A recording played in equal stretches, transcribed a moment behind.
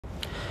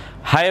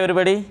Hi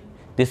everybody,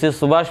 this is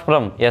Subhash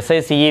from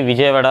SICE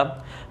Vijayawada.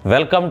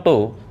 Welcome to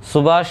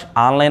Subhash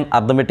Online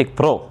Arithmetic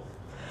Pro.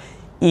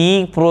 ఈ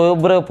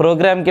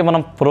ప్రోగ్రామ్కి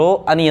మనం pro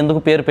అని ఎందుకు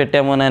పేరు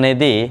పెట్టాము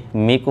అనేది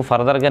మీకు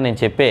ఫర్దర్గా నేను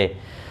చెప్పే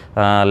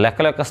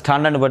లెక్కల యొక్క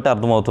స్టాండర్డ్ని బట్టి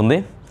అర్థమవుతుంది.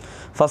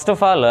 First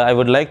of all I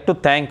would like to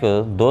thank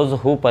those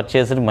who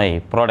purchased my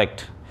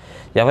product.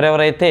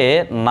 ఎవరెవరైతే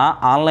నా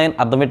ఆన్లైన్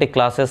అర్థమెటిక్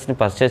క్లాసెస్ని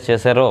పర్చేస్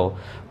చేశారో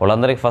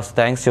వాళ్ళందరికీ ఫస్ట్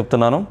థ్యాంక్స్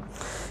చెప్తున్నాను.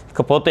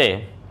 ఇకపోతే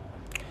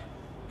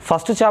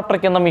ఫస్ట్ చాప్టర్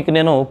కింద మీకు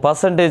నేను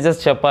పర్సంటేజెస్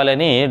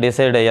చెప్పాలని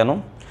డిసైడ్ అయ్యాను.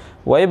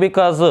 వై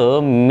బికాజ్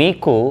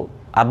మీకు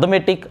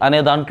అర్థమెటిక్ అనే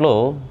దాంట్లో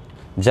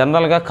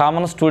జనరల్గా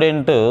కామన్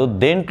స్టూడెంట్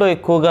దేంట్లో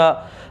ఎక్కువగా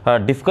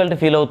డిఫికల్ట్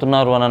ఫీల్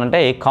అవుతున్నారు అని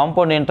అంటే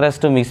compound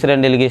interest, mixed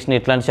and delegation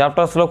ఇట్లాంటి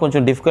చాప్టర్స్లో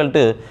కొంచెం డిఫికల్ట్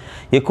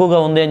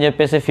ఎక్కువగా ఉంది అని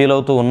చెప్పేసి ఫీల్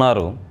అవుతూ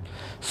ఉన్నారు.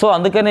 సో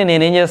అందుకని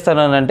నేనేం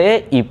చేస్తానంటే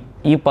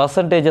ఈ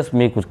పర్సంటేజెస్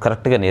మీకు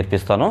కరెక్ట్గా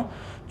నేర్పిస్తాను.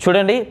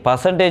 చూడండి,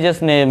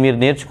 పర్సంటేజెస్ని మీరు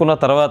నేర్చుకున్న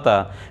తర్వాత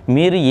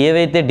మీరు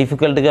ఏవైతే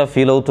డిఫికల్ట్గా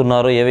ఫీల్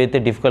అవుతున్నారో, ఏవైతే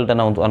డిఫికల్ట్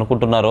అని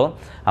అనుకుంటున్నారో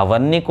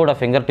అవన్నీ కూడా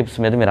ఫింగర్ టిప్స్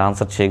మీద మీరు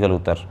ఆన్సర్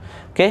చేయగలుగుతారు.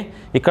 ఓకే,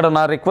 ఇక్కడ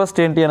నా రిక్వెస్ట్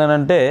ఏంటి అని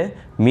అంటే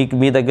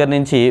మీ దగ్గర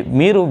నుంచి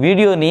మీరు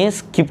వీడియోని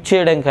స్కిప్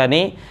చేయడం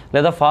కానీ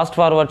లేదా ఫాస్ట్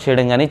ఫార్వర్డ్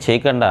చేయడం కానీ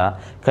చేయకుండా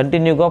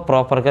కంటిన్యూగా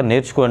ప్రాపర్గా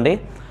నేర్చుకోండి.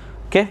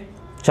 ఓకే,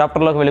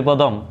 చాప్టర్లోకి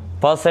వెళ్ళిపోదాం.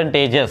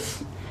 పర్సంటేజెస్,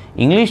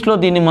 ఇంగ్లీష్లో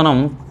దీన్ని మనం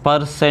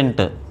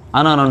పర్సెంట్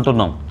అని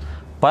అంటున్నాం.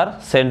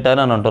 పర్సెంట్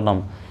అని అంటున్నాం.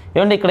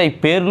 ఏమంటే ఇక్కడ ఈ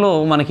పేరులో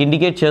మనకి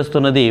ఇండికేట్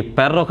చేస్తున్నది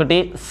పెర్ ఒకటి,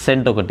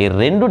 సెంట్ ఒకటి,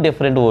 రెండు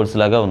డిఫరెంట్ వర్డ్స్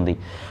లాగా ఉంది.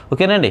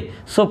 ఓకేనండి.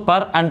 సో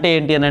పర్ అంటే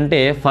ఏంటి అని అంటే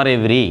ఫర్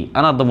ఎవ్రీ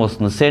అని అర్థం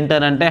వస్తుంది, సెంట్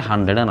అని అంటే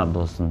 100 అని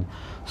అర్థం వస్తుంది.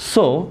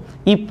 సో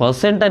ఈ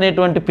పర్సెంట్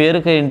అనేటువంటి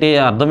పేరుకి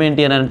అర్థం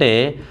ఏంటి అని అంటే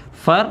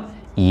ఫర్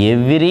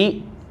ఎవ్రీ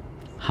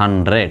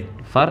 100,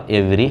 ఫర్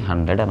ఎవ్రీ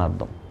 100 అని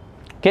అర్థం.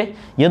 ఓకే,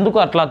 ఎందుకు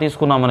అట్లా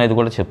తీసుకున్నాం అనేది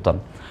కూడా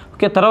చెప్తాను.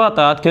 ఓకే, తర్వాత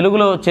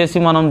తెలుగులో వచ్చేసి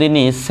మనం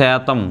దీన్ని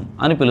శాతం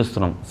అని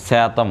పిలుస్తున్నాం.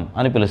 శాతం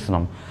అని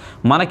పిలుస్తున్నాం.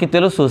 మనకి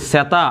తెలుసు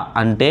శత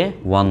అంటే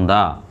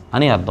 100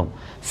 అని అర్థం,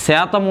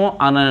 శాతము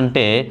అని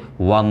అంటే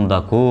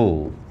 100కు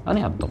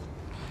అని అర్థం.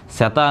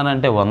 శత అని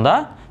అంటే 100,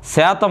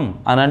 శాతం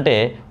అని అంటే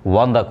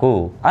 100కు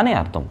అని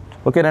అర్థం.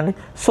 ఓకేనండి.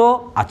 సో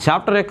ఆ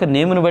చాప్టర్ యొక్క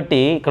నేమ్ని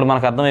బట్టి ఇక్కడ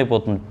మనకు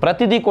అర్థమైపోతుంది.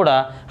 ప్రతిదీ కూడా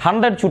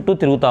 100 చుట్టూ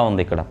తిరుగుతూ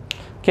ఉంది ఇక్కడ.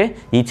 ఓకే,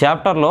 ఈ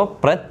చాప్టర్లో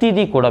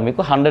ప్రతిదీ కూడా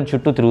మీకు 100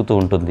 చుట్టూ తిరుగుతూ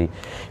ఉంటుంది.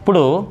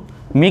 ఇప్పుడు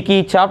మీకు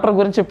ఈ చాప్టర్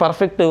గురించి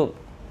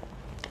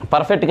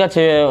పర్ఫెక్ట్గా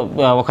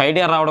ఒక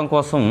ఐడియా రావడం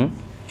కోసం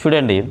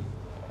చూడండి.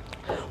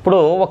 ఇప్పుడు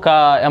ఒక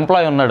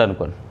ఎంప్లాయీ ఉన్నాడు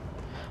అనుకోండి,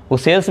 ఒక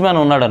సేల్స్ మ్యాన్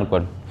ఉన్నాడు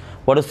అనుకోండి.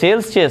 వాడు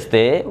సేల్స్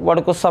చేస్తే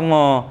వాడికి సమ్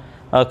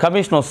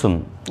కమిషన్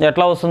వస్తుంది.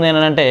 ఎట్లా వస్తుంది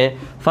అని అంటే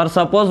ఫర్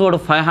సపోజ్ వాడు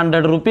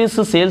 500 రూపీస్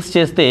సేల్స్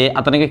చేస్తే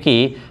అతనికి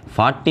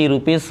 40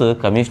 రూపీస్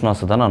కమిషన్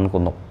వస్తుందని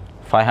అనుకుందాం.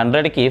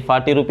 500కి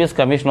 40 రూపీస్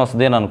కమిషన్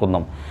వస్తుంది అని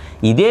అనుకుందాం.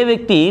 ఇదే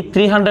వ్యక్తి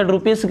 300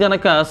 రూపీస్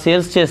కనుక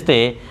సేల్స్ చేస్తే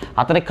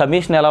అతనికి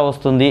కమిషన్ ఎలా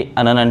వస్తుంది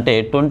అని అంటే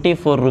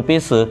 24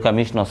 రూపీస్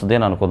కమిషన్ వస్తుంది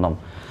అని అనుకుందాం.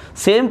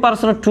 సేమ్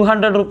పర్సన్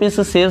 200 రూపీస్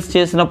సేల్స్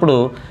చేసినప్పుడు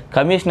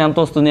కమిషన్ ఎంత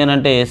వస్తుంది అని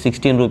అంటే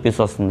 16 రూపీస్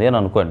వస్తుంది అని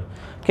అనుకోండి.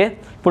 ఓకే,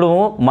 ఇప్పుడు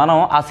మనం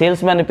ఆ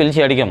సేల్స్ మ్యాన్ని పిలిచి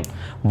అడిగాం,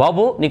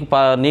 బాబు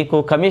నీకు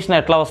కమిషన్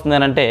ఎట్లా వస్తుంది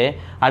అని అంటే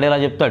ఆడు ఇలా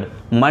చెప్తాడు,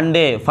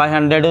 మండే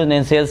 500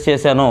 నేను సేల్స్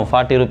చేశాను,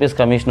 40 రూపీస్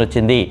కమిషన్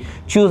వచ్చింది.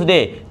 ట్యూస్డే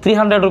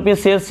 300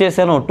 రూపీస్ సేల్స్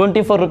చేశాను,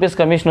 24 రూపీస్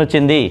కమిషన్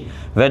వచ్చింది.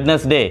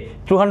 వెడ్నెస్డే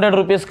 200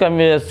 రూపీస్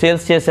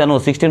సేల్స్ చేశాను,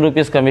 16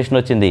 రూపీస్ కమిషన్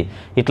వచ్చింది.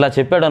 ఇట్లా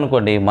చెప్పాడు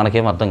అనుకోండి,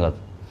 మనకేం అర్థం కాదు.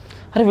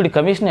 అరే వీడి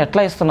కమిషన్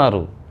ఎట్లా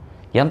ఇస్తున్నారు,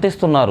 ఎంత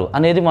ఇస్తున్నారు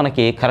అనేది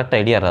మనకి కరెక్ట్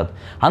ఐడియా రాదు.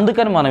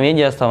 అందుకని మనం ఏం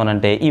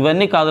చేస్తామనంటే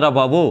ఇవన్నీ కాదురా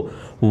బాబు,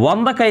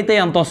 100కైతే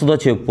ఎంత వస్తుందో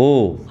చెప్పు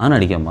అని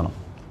అడిగాం. మనం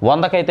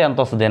 100కైతే ఎంత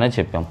వస్తుంది అని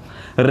చెప్పాం.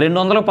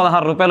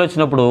 216 రూపాయలు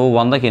వచ్చినప్పుడు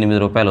 100కి 8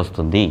 రూపాయలు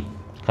వస్తుంది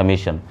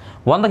కమిషన్.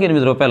 100కి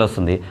 8 రూపాయలు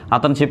వస్తుంది.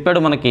 అతను చెప్పాడు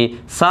మనకి,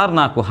 సార్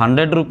నాకు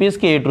 100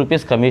 రూపీస్కి 8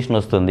 రూపీస్ కమిషన్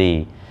వస్తుంది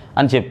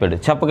అని చెప్పాడు.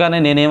 చెప్పగానే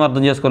నేనేం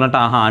అర్థం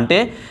చేసుకున్నట్టు, అంటే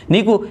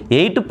నీకు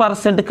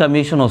 8%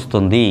 కమిషన్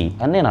వస్తుంది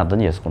అని నేను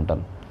అర్థం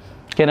చేసుకుంటాను.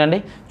 ఓకేనండి.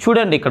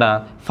 చూడండి, ఇక్కడ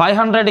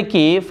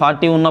 500కి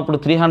 40 ఉన్నప్పుడు,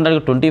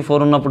 300కి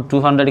 24 ఉన్నప్పుడు,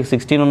 200కి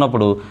 16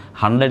 ఉన్నప్పుడు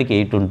 100కి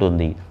 8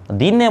 ఉంటుంది.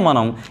 దీన్నే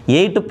మనం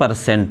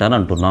 8% అని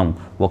అంటున్నాం.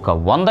 ఒక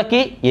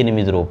 100కి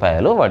 8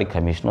 రూపాయలు వాడి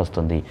కమిషన్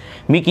వస్తుంది.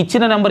 మీకు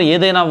ఇచ్చిన నెంబర్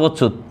ఏదైనా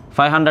అవ్వచ్చు,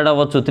 500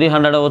 అవ్వచ్చు,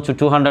 300 అవ్వచ్చు,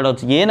 200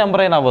 అవ్వచ్చు, ఏ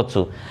నెంబర్ అయినా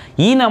అవ్వచ్చు.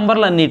 ఈ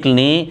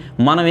నెంబర్లన్నిటిని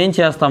మనం ఏం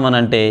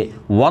చేస్తామనంటే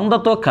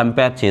 100తో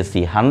కంపేర్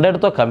చేసి,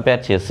 100తో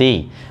కంపేర్ చేసి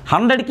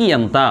 100కి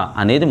ఎంత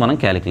అనేది మనం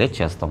క్యాలిక్యులేట్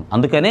చేస్తాం.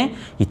 అందుకనే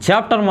ఈ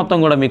చాప్టర్ మొత్తం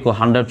కూడా మీకు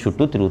 100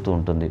 చుట్టూ తిరుగుతూ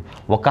ఉంటుంది.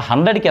 ఒక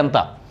 100కి ఎంత,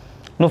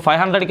 నువ్వు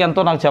 500కి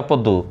ఎంతో నాకు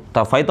చెప్పొద్దు,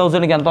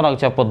 5000కి ఎంతో నాకు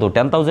చెప్పొద్దు,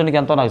 10,000కి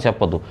ఎంతో నాకు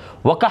చెప్పొద్దు,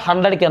 ఒక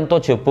 100కి ఎంతో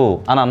చెప్పు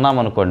అని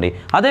అన్నామనుకోండి,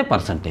 అదే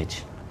పర్సంటేజ్.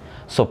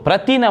 సో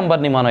ప్రతి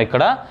నెంబర్ని మనం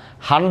ఇక్కడ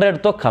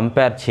 100తో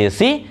కంపేర్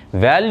చేసి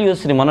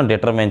వాల్యూస్ని మనం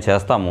డిటర్మైన్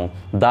చేస్తాము.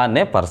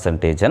 దాన్నే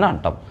పర్సంటేజ్ అని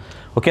అంటాం.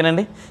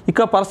 ఓకేనండి.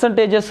 ఇక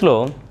పర్సంటేజెస్లో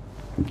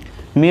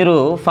మీరు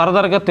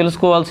ఫర్దర్గా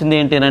తెలుసుకోవాల్సింది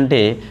ఏంటి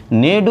అంటే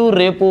నేడు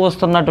రేపు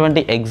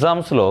వస్తున్నటువంటి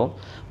ఎగ్జామ్స్లో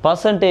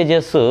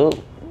పర్సంటేజెస్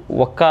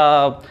ఒక్క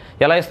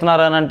ఎలా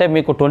ఇస్తున్నారు అని అంటే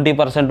మీకు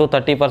 20%,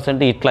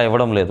 30% ఇట్లా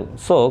ఇవ్వడం లేదు.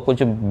 సో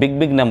కొంచెం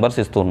బిగ్ నెంబర్స్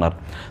ఇస్తున్నారు.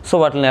 సో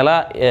వాటిని ఎలా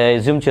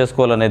ఎజ్యూమ్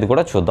చేసుకోవాలనేది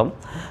కూడా చూద్దాం.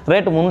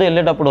 రైట్, ముందు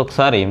వెళ్ళేటప్పుడు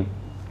ఒకసారి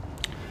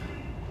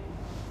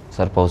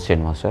పౌజ్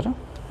చేయండి మాస్టర్.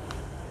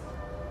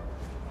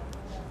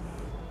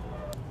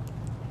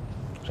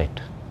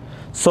 రైట్,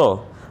 సో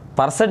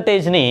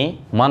పర్సంటేజ్ని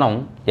మనం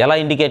ఎలా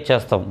ఇండికేట్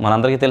చేస్తాం?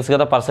 మనందరికీ తెలుసు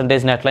కదా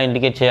పర్సంటేజ్ని ఎట్లా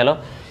ఇండికేట్ చేయాలో.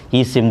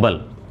 ఈ సింబల్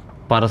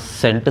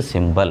పర్సెంట్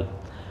సింబల్.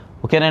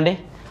 ఓకేనండి,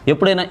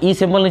 ఎప్పుడైనా ఈ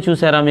సింబల్ని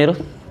చూసారా మీరు?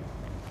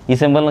 ఈ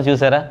సింబల్ని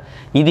చూసారా?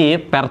 ఇది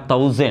per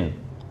 1000,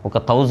 ఒక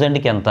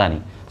 1000కి ఎంత అని.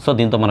 సో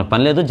దీంతో మనకు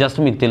పని లేదు, జస్ట్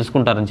మీకు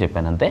తెలుసుకుంటారని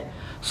చెప్పాను అంతే.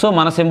 సో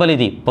మన సింబల్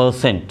ఇది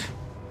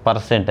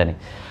పర్సెంట్ అని.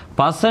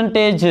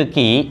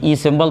 పర్సంటేజ్కి ఈ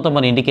సింబల్తో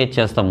మనం ఇండికేట్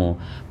చేస్తాము.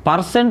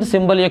 పర్సెంట్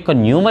సింబల్ యొక్క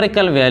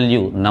న్యూమరికల్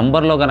వాల్యూ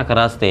నంబర్లో కనుక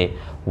రాస్తే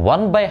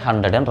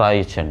 1/100 అని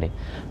రాయొచ్చండి.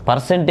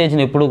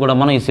 పర్సంటేజ్ని ఎప్పుడు కూడా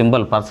మనం ఈ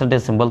సింబల్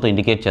పర్సంటేజ్ సింబల్తో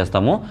ఇండికేట్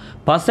చేస్తాము.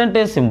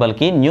 పర్సంటేజ్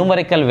సింబల్కి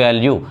న్యూమరికల్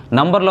వాల్యూ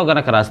నంబర్లో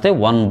కనుక రాస్తే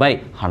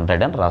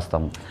 1/100 అని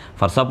రాస్తాము.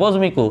 ఫర్ సపోజ్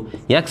మీకు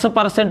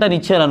x% అని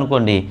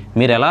ఇచ్చారనుకోండి,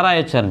 మీరు ఎలా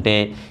రాయొచ్చు అంటే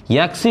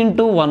x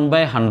 ×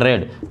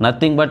 1/100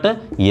 నథింగ్ బట్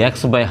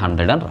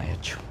x/100 అని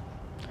రాయొచ్చు.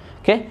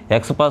 ఓకే,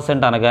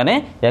 x% అనగానే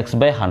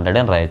x/100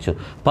 అని రాయొచ్చు.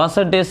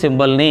 పర్సంటేజ్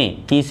సింబల్ని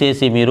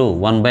తీసేసి మీరు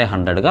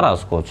 1/100గా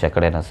రాసుకోవచ్చు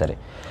ఎక్కడైనా సరే.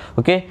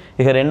 ఓకే,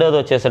 ఇక రెండోది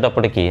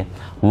వచ్చేసేటప్పటికి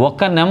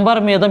ఒక నెంబర్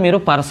మీద మీరు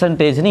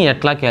పర్సంటేజ్ని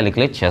ఎట్లా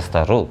క్యాలిక్యులేట్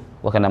చేస్తారు?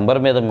 ఒక నెంబర్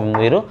మీద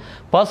మీరు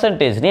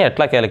పర్సంటేజ్ని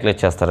ఎట్లా క్యాలిక్యులేట్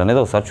చేస్తారు అనేది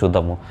ఒకసారి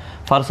చూద్దాము.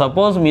 ఫర్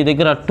సపోజ్ మీ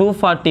దగ్గర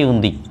 240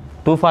 ఉంది,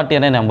 240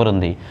 అనే నెంబర్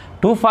ఉంది.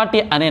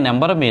 240 అనే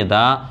నెంబర్ మీద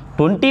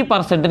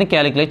 20%ని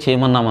క్యాలిక్యులేట్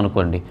చేయమన్నాం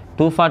అనుకోండి.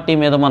 240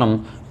 మీద మనం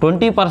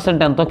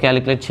 20% ఎంతో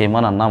క్యాలిక్యులేట్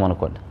చేయమని అన్నాం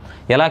అనుకోండి.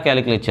 ఎలా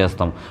క్యాలిక్యులేట్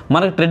చేస్తాం?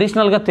 మనకు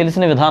ట్రెడిషనల్గా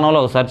తెలిసిన విధానంలో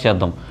ఒకసారి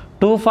చేద్దాం.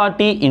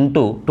 240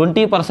 ×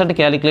 20%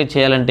 క్యాలిక్యులేట్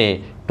చేయాలంటే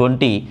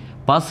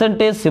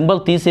 20%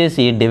 సింబల్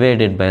తీసేసి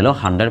డివైడెడ్ బైలో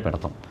 100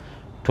 పెడతాం.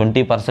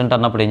 20%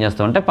 అన్నప్పుడు ఏం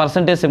చేస్తామంటే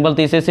పర్సంటేజ్ సింబల్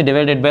తీసేసి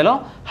డివైడెడ్ బైలో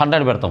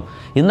 100 పెడతాం.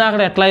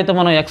 ఇందాక ఎట్లా అయితే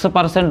మనం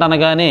x%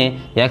 అనగానే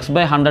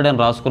x/100 అని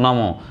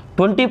రాసుకున్నామో,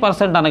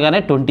 20% అనగానే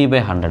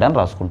 20/100 అని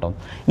రాసుకుంటాం.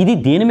 ఇది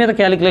దేని మీద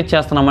క్యాలిక్యులేట్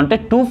చేస్తున్నామంటే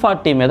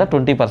 240 మీద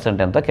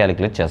 20% ఎంతో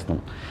క్యాలిక్యులేట్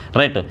చేస్తున్నాం.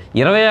 రైట్,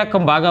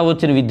 21 బాగా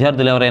వచ్చిన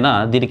విద్యార్థులు ఎవరైనా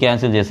దీన్ని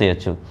క్యాన్సిల్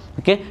చేసేయచ్చు.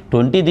 ఓకే,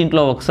 20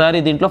 దీంట్లో ఒకసారి,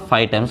 దీంట్లో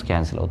 5 టైమ్స్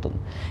క్యాన్సిల్ అవుతుంది.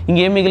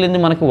 ఇంకేం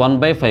మిగిలింది? మనకి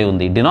 1/5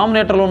 ఉంది.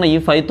 డినామినేటర్లో ఉన్న ఈ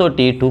 5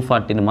 తోటి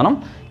 240ని మనం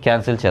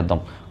క్యాన్సిల్ చేద్దాం.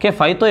 ఓకే,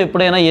 5తో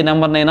ఎప్పుడైనా ఏ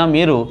నెంబర్నైనా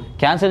మీరు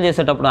క్యాన్సిల్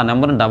చేసేటప్పుడు ఆ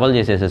నెంబర్ని డబల్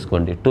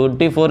చేసేసుకోండి.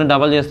 24ని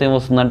డబల్ చేస్తే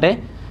ఏమొస్తుందంటే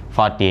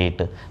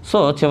 48. సో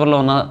చివరిలో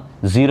ఉన్న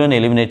 0ని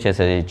ఎలిమినేట్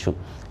చేసేయచ్చు.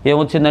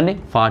 ఏమొచ్చిందండి?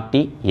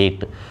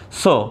 48.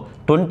 సో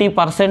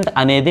 20%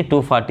 అనేది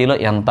 240లో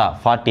ఎంత?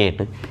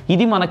 48.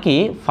 ఇది మనకి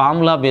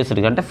ఫార్ములా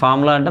బేస్డ్గా, అంటే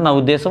ఫార్ములా అంటే నా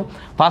ఉద్దేశం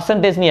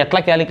పర్సంటేజ్ని ఎట్లా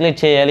క్యాలిక్యులేట్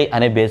చేయాలి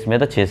అనే బేస్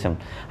మీద చేసాం.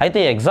 అయితే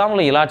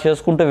ఎగ్జామ్లో ఇలా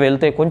చేసుకుంటూ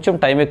వెళ్తే కొంచెం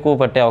టైం ఎక్కువ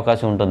పట్టే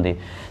అవకాశం ఉంటుంది.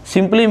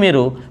 సింప్లీ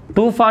మీరు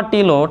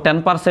 240లో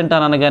 10%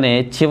 అని అనగానే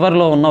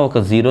చివరిలో ఉన్న ఒక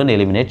 0ని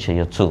ఎలిమినేట్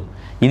చేయొచ్చు.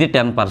 ఇది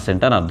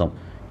 10% అని అర్థం,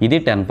 ఇది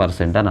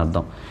 10% అని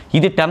అర్థం.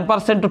 ఇది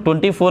 10%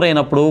 24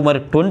 అయినప్పుడు మరి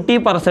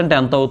 20%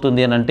 ఎంత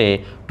అవుతుంది అని అంటే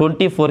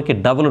 24కి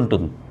డబుల్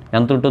ఉంటుంది.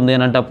 ఎంత ఉంటుంది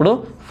అని అంటే అప్పుడు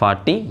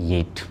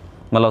 48.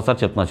 మళ్ళీ ఒకసారి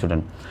చెప్తున్నా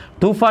చూడండి.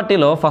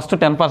 240లో ఫస్ట్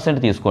 10%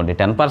 తీసుకోండి.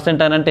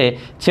 10% అని అంటే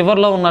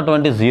చివరిలో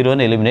ఉన్నటువంటి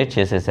 0ని ఎలిమినేట్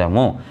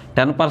చేసేసాము.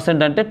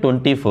 10% అంటే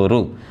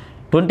 24,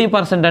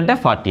 20% అంటే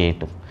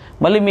 48.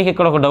 మళ్ళీ మీకు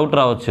ఇక్కడ ఒక డౌట్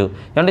రావచ్చు,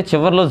 అంటే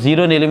చివరిలో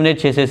 0ని ఎలిమినేట్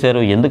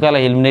చేసేసారు, ఎందుకు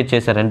అలా ఎలిమినేట్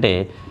చేశారంటే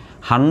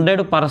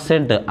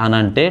 100% అని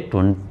అంటే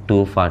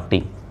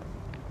 240.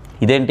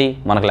 ఇదేంటి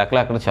మనకు లెక్కలు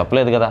అక్కడ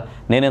చెప్పలేదు కదా,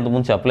 నేను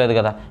ఇంతకుముందు చెప్పలేదు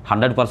కదా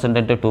 100%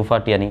 అంటే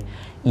 240 అని.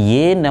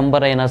 ఏ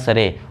నెంబర్ అయినా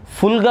సరే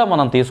ఫుల్గా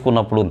మనం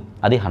తీసుకున్నప్పుడు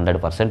అది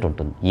 100%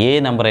 ఉంటుంది. ఏ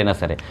నెంబర్ అయినా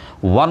సరే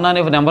 1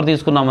 అనే నెంబర్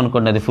తీసుకున్నాం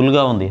అనుకోండి, అది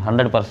ఫుల్గా ఉంది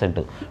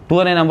 100%. 2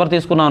 అనే నెంబర్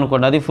తీసుకున్నాం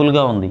అనుకోండి, అది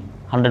ఫుల్గా ఉంది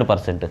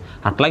 100%.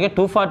 అట్లాగే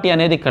 240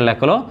 అనేది ఇక్కడ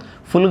లెక్కలో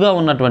ఫుల్గా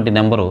ఉన్నటువంటి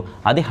నెంబరు,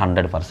 అది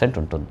 100%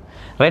 ఉంటుంది.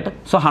 రైట్,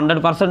 సో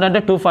 100% అంటే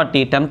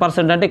 240,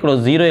 10% అంటే ఇక్కడ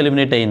 0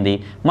 ఎలిమినేట్ అయింది.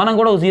 మనం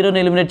కూడా 0ని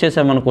ఎలిమినేట్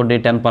చేసామనుకోండి,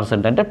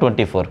 10% అంటే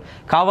 24.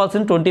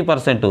 కావాల్సిన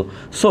 20%.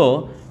 సో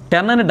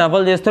 10ని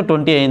డబల్ చేస్తే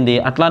 20 అయింది.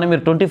 అట్లానే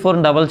మీరు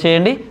 24ని డబల్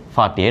చేయండి,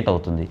 48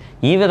 అవుతుంది.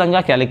 ఈ విధంగా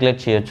క్యాలిక్యులేట్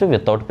చేయొచ్చు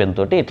వితౌట్ పెన్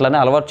తోటి. ఇట్లానే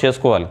అలవాటు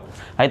చేసుకోవాలి.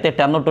 అయితే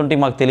 10, 20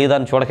 మాకు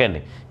తెలియదని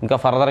చూడకండి, ఇంకా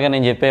ఫర్దర్గా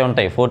నేను చెప్పే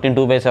ఉంటాయి. 14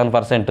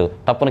 2/7%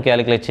 తప్పును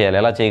క్యాలిక్యులేట్ చేయాలి,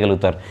 ఎలా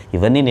చేయగలుగుతారు,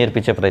 ఇవన్నీ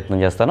నేర్పించే ప్రయత్నం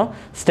చేస్తాను.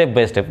 స్టెప్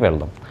బై స్టెప్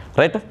వెళ్దాం.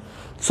 రైట్,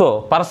 సో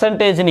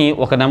పర్సంటేజ్ని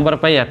ఒక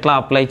నెంబర్పై ఎట్లా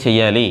అప్లై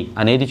చేయాలి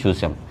అనేది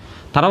చూసాం.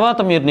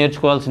 తర్వాత మీరు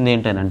నేర్చుకోవాల్సింది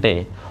ఏంటంటే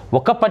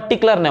ఒక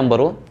పర్టికులర్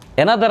నెంబరు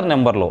ఎనదర్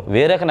నెంబర్లో,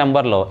 వేరొక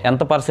నెంబర్లో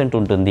ఎంత %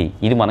 ఉంటుంది,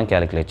 ఇది మనం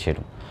క్యాలిక్యులేట్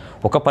చేయడం.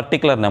 ఒక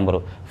particular number,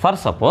 for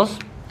suppose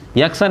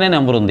x అనే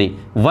నెంబర్ ఉంది,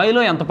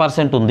 yలో ఎంత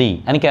 % ఉంది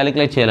అని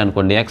క్యాలిక్యులేట్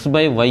చేయాలనుకోండి,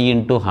 x/y ×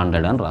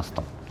 100 అని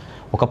రాస్తాం.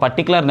 ఒక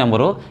పర్టికులర్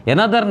నెంబరు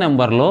ఎనదర్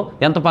నెంబర్లో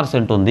ఎంత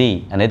 % ఉంది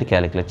అనేది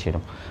క్యాలిక్యులేట్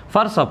చేయడం.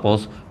 ఫర్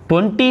సపోజ్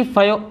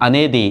 25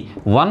 అనేది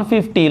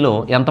 150లో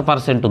ఎంత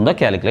 % ఉందో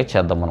క్యాలిక్యులేట్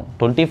చేద్దాం. మనం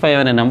 25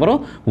 అనే నెంబరు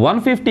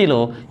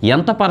 150లో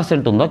ఎంత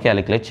 % ఉందో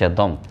క్యాలిక్యులేట్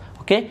చేద్దాం.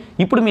 ఓకే, ఓకే,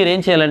 ఇప్పుడు మీరు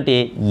ఏం చేయాలంటే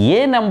ఏ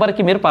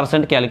నెంబర్కి మీరు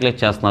పర్సెంట్ క్యాలిక్యులేట్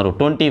చేస్తున్నారు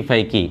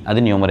 25కి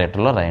అది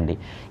న్యూమరేటర్లో రాయండి.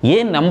 ఏ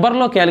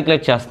నెంబర్లో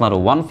క్యాలిక్యులేట్ చేస్తున్నారు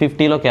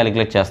 150లో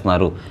క్యాలిక్యులేట్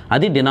చేస్తున్నారు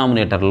అది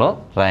డినామినేటర్లో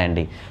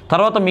రాయండి.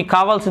 తర్వాత మీకు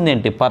కావాల్సింది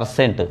ఏంటి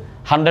పర్సెంట్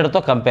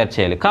 100తో కంపేర్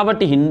చేయాలి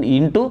కాబట్టి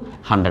ఇంటూ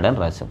 100 అని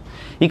రాసాం.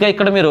 ఇక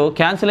ఇక్కడ మీరు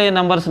క్యాన్సిల్ అయ్యే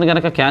నెంబర్స్ని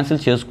కనుక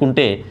క్యాన్సిల్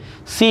చేసుకుంటే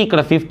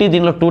ఇక్కడ 50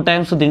 దీనిలో 2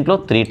 టైమ్స్ దీంట్లో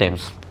 3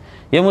 టైమ్స్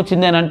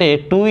ఏమొచ్చింది అని అంటే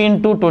 2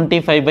 ×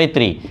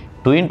 25/3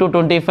 2 ×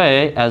 25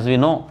 యాజ్ వి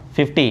నో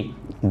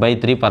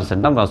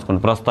 50/3% అని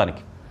రాసుకోండి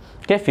ప్రస్తుతానికి.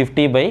 ఓకే,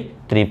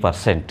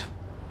 50/3%.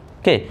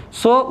 ఓకే,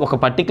 సో ఒక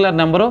పర్టికులర్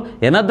నెంబరు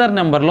ఎనదర్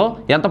నెంబర్లో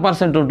ఎంత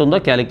పర్సెంట్ ఉంటుందో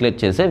క్యాలిక్యులేట్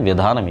చేసే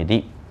విధానం ఇది.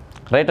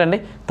 రైట్ అండి.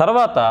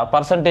 తర్వాత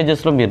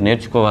పర్సంటేజెస్లో మీరు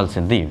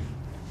నేర్చుకోవాల్సింది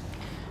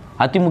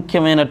అతి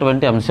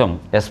ముఖ్యమైనటువంటి అంశం,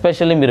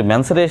 ఎస్పెషల్లీ మీరు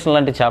మెన్సరేషన్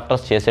లాంటి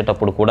చాప్టర్స్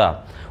చేసేటప్పుడు కూడా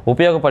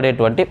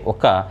ఉపయోగపడేటువంటి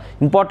ఒక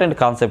ఇంపార్టెంట్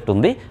కాన్సెప్ట్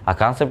ఉంది. ఆ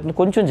కాన్సెప్ట్ని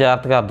కొంచెం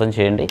జాగ్రత్తగా అర్థం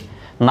చేయండి.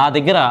 నా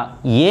దగ్గర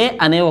ఏ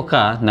అనే ఒక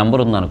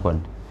నెంబర్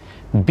ఉందనుకోండి,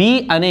 బి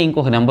అనే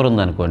ఇంకొక నెంబర్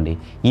ఉందనుకోండి,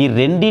 ఈ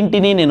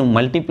రెండింటినీ నేను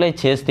మల్టిప్లై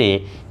చేస్తే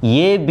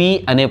ఏబి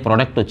అనే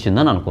ప్రోడక్ట్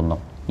వచ్చిందని అనుకుందాం.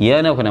 ఏ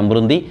అనే ఒక నెంబర్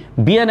ఉంది,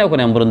 బి అనే ఒక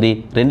నెంబర్ ఉంది,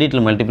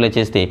 రెండింటిని మల్టిప్లై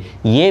చేస్తే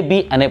ఏబి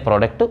అనే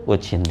ప్రోడక్ట్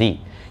వచ్చింది.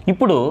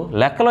 ఇప్పుడు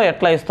లెక్కలో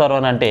ఎట్లా ఇస్తారు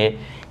అని అంటే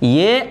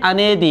ఏ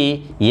అనేది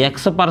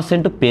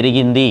X%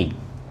 పెరిగింది,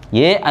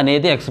 ఏ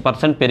అనేది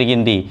X%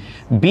 పెరిగింది,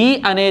 బి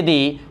అనేది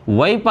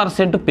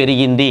Y%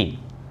 పెరిగింది,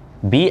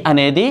 బి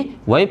అనేది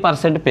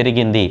Y%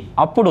 పెరిగింది,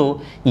 అప్పుడు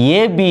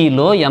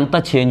ఏబిలో ఎంత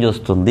చేంజ్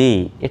వస్తుంది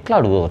ఇట్లా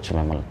అడగవచ్చు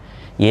మిమ్మల్ని.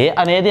 ఏ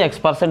అనేది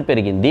X%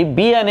 పెరిగింది,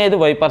 బి అనేది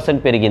Y%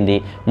 పెరిగింది,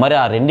 మరి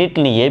ఆ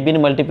రెండింటిని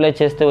ఏబిని మల్టిప్లై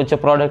చేస్తే వచ్చే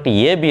ప్రోడక్ట్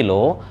ఏబిలో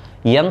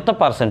ఎంత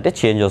పర్సెంటేజ్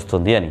చేంజ్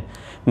వస్తుంది అని.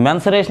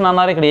 మెన్సరేషన్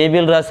అన్నారు, ఇక్కడ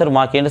ఏబీలు రాశారు,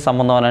 మాకేంటి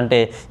సంబంధం అని అంటే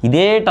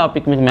ఇదే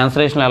టాపిక్ మీకు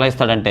మెన్సరేషన్ ఎలా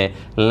ఇస్తాడంటే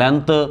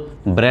లెంత్,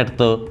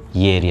 బ్రెడ్త్,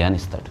 ఏరియా అని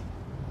ఇస్తాడు.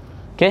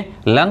 ఓకే,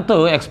 లెంత్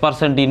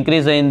X%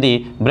 ఇంక్రీజ్ అయింది,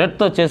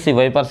 బ్రెడ్త్ వచ్చేసి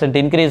Y%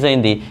 ఇంక్రీజ్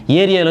అయింది,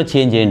 ఏరియాలో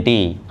చేంజ్ ఏంటి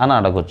అని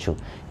అడగొచ్చు.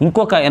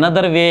 ఇంకొక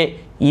ఎనదర్ వే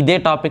ఇదే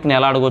టాపిక్ని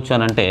ఎలా అడగొచ్చు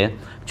అని అంటే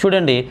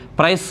చూడండి,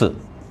 price,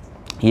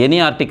 any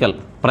article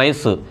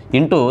price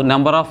into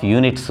number of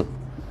units,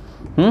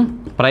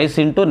 price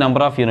into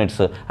number of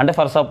units అంటే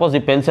ఫర్ సపోజ్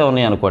ఈ పెన్సే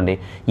ఉన్నాయి అనుకోండి,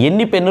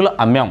 ఎన్ని పెన్నులు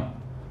అమ్మాం,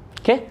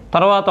 ఓకే,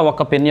 తర్వాత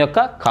ఒక పెన్ యొక్క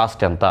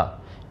కాస్ట్ ఎంత.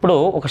 ఇప్పుడు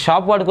ఒక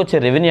షాప్ వాడికి వచ్చే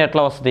రెవెన్యూ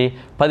ఎట్లా వస్తుంది,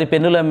 10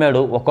 పెన్నులు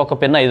అమ్మాడు, ఒక్కొక్క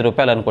పెన్ను 5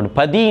 రూపాయలు అనుకోండి,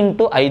 10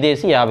 × 5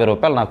 వేసి 50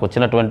 రూపాయలు నాకు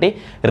వచ్చినటువంటి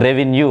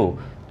రెవెన్యూ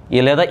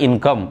లేదా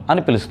ఇన్కమ్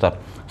అని పిలుస్తారు.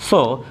 So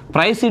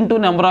price into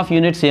number of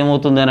units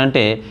ఏమవుతుంది అని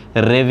అంటే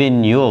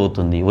రెవెన్యూ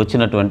అవుతుంది,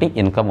 వచ్చినటువంటి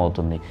ఇన్కమ్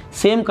అవుతుంది.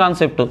 సేమ్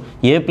కాన్సెప్ట్,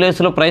 ఏ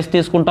ప్లేస్లో ప్రైస్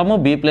తీసుకుంటాము,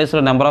 బి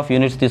ప్లేస్లో నెంబర్ ఆఫ్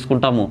యూనిట్స్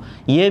తీసుకుంటాము,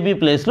 ఏబి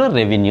ప్లేస్లో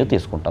రెవెన్యూ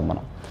తీసుకుంటాం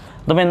మనం.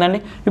 అర్థమైందండి.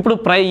 ఇప్పుడు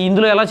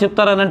ఇందులో ఎలా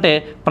చెప్తారనంటే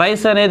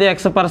ప్రైస్ అనేది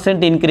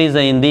X% ఇంక్రీజ్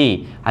అయింది,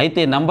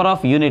 అయితే నెంబర్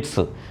ఆఫ్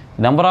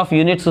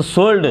యూనిట్స్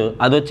సోల్డ్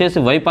అది వచ్చేసి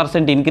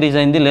Y% ఇంక్రీజ్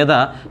అయింది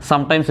లేదా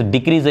సమ్టైమ్స్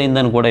డిక్రీజ్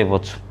అయిందని కూడా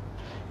ఇవ్వచ్చు.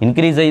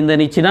 ఇంక్రీజ్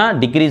అయిందని ఇచ్చినా,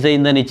 డిక్రీజ్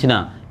అయిందని ఇచ్చినా,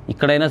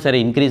 ఇక్కడైనా సరే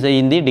ఇంక్రీజ్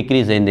అయ్యింది,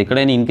 డిక్రీజ్ అయింది,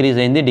 ఎక్కడైనా ఇంక్రీజ్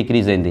అయింది,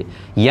 డిక్రీజ్ అయింది,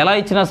 ఎలా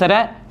ఇచ్చినా సరే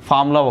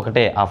ఫార్ములా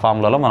ఒకటే, ఆ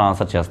ఫార్ములాలో మనం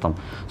ఆన్సర్ చేస్తాం.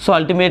 సో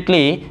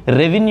అల్టిమేట్లీ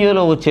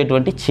రెవెన్యూలో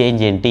వచ్చేటువంటి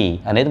చేంజ్ ఏంటి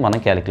అనేది మనం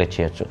క్యాలిక్యులేట్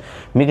చేయొచ్చు.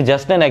 మీకు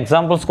జస్ట్ నేను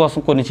ఎగ్జాంపుల్స్ కోసం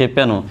కొన్ని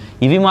చెప్పాను,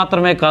 ఇవి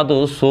మాత్రమే కాదు,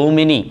 సో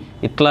మెనీ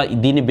ఇట్లా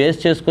దీన్ని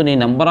బేస్ చేసుకుని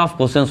నెంబర్ ఆఫ్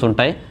క్వశ్చన్స్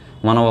ఉంటాయి,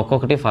 మనం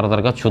ఒక్కొక్కటి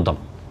ఫర్దర్గా చూద్దాం.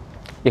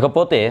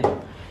 ఇకపోతే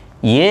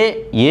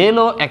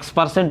ఏలో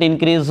X%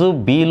 ఇంక్రీజు,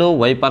 బీలో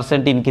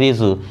Y%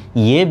 ఇంక్రీజు,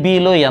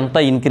 ఏబీలో ఎంత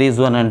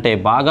ఇంక్రీజు అని అంటే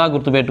బాగా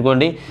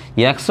గుర్తుపెట్టుకోండి,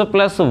 X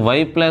 + Y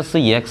 +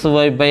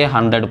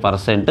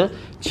 XY/100%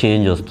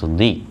 చేంజ్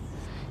వస్తుంది.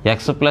 X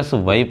 +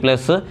 Y +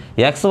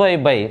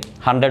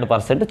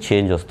 XY/100%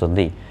 చేంజ్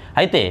వస్తుంది.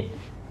 అయితే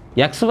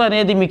X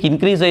అనేది మీకు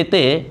ఇంక్రీజ్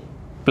అయితే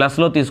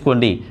ప్లస్లో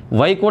తీసుకోండి,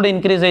 Y కూడా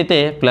ఇంక్రీజ్ అయితే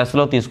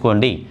ప్లస్లో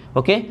తీసుకోండి.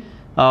 ఓకే,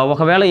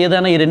 ఒకవేళ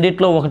ఏదైనా ఈ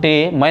రెండిట్లో ఒకటి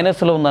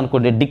మైనస్లో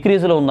ఉందనుకోండి,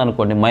 డిక్రీజ్లో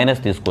ఉందనుకోండి,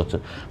 మైనస్ తీసుకోవచ్చు.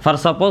 ఫర్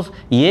సపోజ్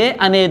ఏ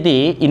అనేది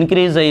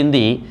ఇంక్రీజ్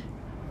అయింది,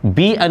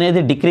 బి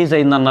అనేది డిక్రీజ్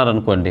అయింది అన్నారు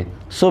అనుకోండి,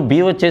 సో బి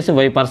వచ్చేసి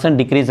Y%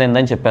 డిక్రీజ్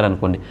అయిందని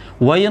చెప్పారనుకోండి,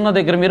 వై ఉన్న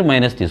దగ్గర మీరు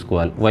మైనస్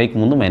తీసుకోవాలి, వైకి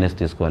ముందు మైనస్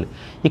తీసుకోవాలి.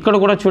 ఇక్కడ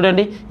కూడా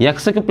చూడండి,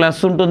 ఎక్స్కి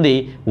ప్లస్ ఉంటుంది,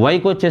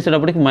 వైకి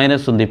వచ్చేసేటప్పటికి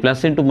మైనస్ ఉంది,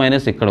 ప్లస్ ఇంటూ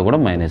మైనస్ ఇక్కడ కూడా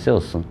మైనసే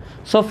వస్తుంది.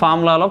 సో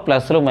ఫార్ములాలో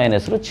ప్లస్లు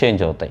మైనస్లు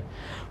చేంజ్ అవుతాయి.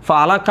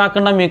 అలా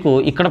కాకుండా మీకు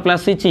ఇక్కడ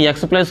ప్లస్ ఇచ్చి X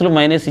ప్లస్లు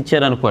మైనస్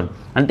ఇచ్చారనుకోండి,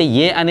 అంటే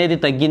ఏ అనేది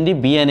తగ్గింది,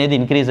 బి అనేది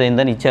ఇంక్రీజ్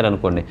అయిందని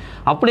ఇచ్చారనుకోండి,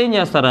 అప్పుడు ఏం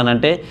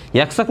చేస్తారనంటే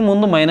Xకి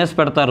ముందు మైనస్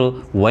పెడతారు,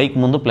 వైకి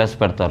ముందు ప్లస్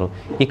పెడతారు.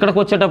 ఇక్కడికి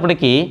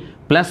వచ్చేటప్పటికి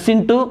plus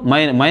into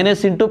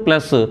minus into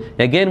plus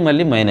again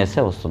మళ్ళీ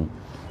మైనసే వస్తుంది.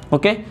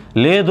 ఓకే,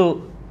 లేదు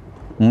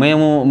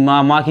మేము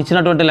మాకు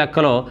ఇచ్చినటువంటి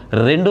లెక్కలో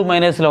 2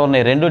 మైనస్లో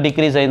ఉన్నాయి, 2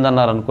 డిక్రీజ్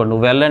అయిందన్నారు అనుకోండి,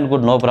 well and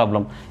good, no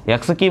problem.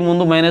 ఎక్స్కి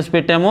ముందు మైనస్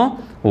పెట్టాము,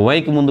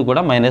 వైకి ముందు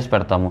కూడా మైనస్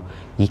పెడతాము.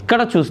 ఇక్కడ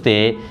చూస్తే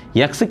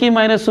ఎక్స్కి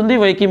మైనస్ ఉంది,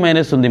 వైకి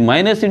మైనస్ ఉంది,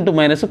 మైనస్ ఇంటూ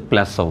మైనస్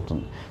ప్లస్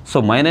అవుతుంది. So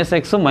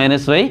 -X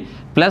 -Y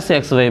 +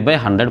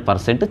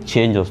 XY/100%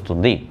 change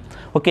వస్తుంది.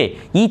 ఓకే,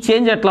 ఈ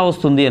చేంజ్ ఎట్లా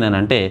వస్తుంది అని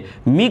అంటే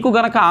మీకు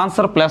గనక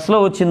ఆన్సర్ ప్లస్లో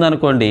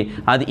వచ్చిందనుకోండి,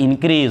 అది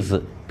ఇంక్రీజ్,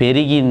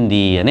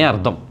 పెరిగింది అని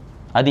అర్థం.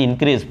 అది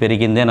ఇంక్రీజ్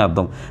పెరిగింది అని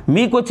అర్థం.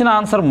 మీకు వచ్చిన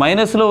ఆన్సర్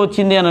మైనస్లో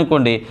వచ్చింది అని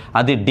అనుకోండి,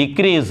 అది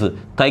డిక్రీజ్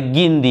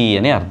తగ్గింది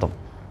అని అర్థం.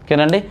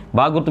 ఓకేనండి,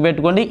 బాగా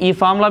గుర్తుపెట్టుకోండి. ఈ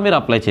ఫార్ములా మీరు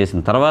అప్లై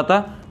చేసిన తర్వాత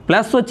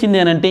ప్లస్ వచ్చింది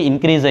అని అంటే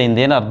ఇంక్రీజ్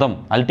అయింది అని అర్థం.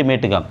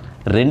 అల్టిమేట్గా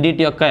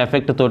రెండిటి యొక్క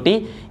ఎఫెక్ట్ తోటి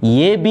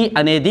ఏబి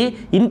అనేది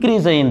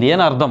ఇంక్రీజ్ అయింది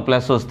అని అర్థం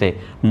ప్లస్ వస్తే.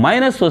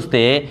 మైనస్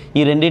వస్తే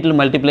ఈ రెండిట్లు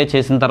మల్టిప్లై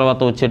చేసిన తర్వాత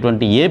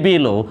వచ్చేటువంటి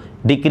ఏబిలో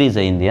డిక్రీజ్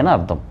అయింది అని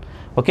అర్థం.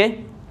 ఓకే,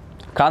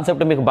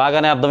 కాన్సెప్ట్ మీకు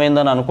బాగానే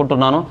అర్థమైందని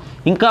అనుకుంటున్నాను.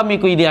 ఇంకా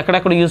మీకు ఇది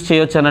ఎక్కడెక్కడ యూజ్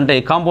చేయొచ్చు అని అంటే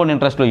కాంపౌండ్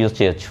ఇంట్రెస్ట్లో యూజ్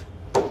చేయొచ్చు.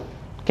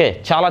 ఓకే,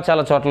 చాలా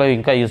చాలా చోట్ల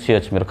ఇంకా యూజ్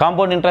చేయొచ్చు. మీరు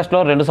కాంపౌండ్ ఇంట్రెస్ట్లో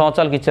 2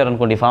 సంవత్సరాలకి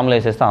ఇచ్చారనుకోండి, ఈ ఫార్ములా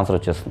వేసేస్తే ఆన్సర్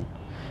వచ్చేస్తుంది.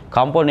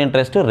 కాంపౌండ్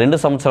ఇంట్రెస్ట్ 2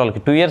 సంవత్సరాలకి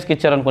 2 ఇయర్స్కి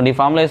ఇచ్చారనుకోండి, ఈ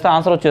ఫార్ములా వేస్తే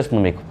ఆన్సర్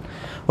వచ్చేస్తుంది మీకు.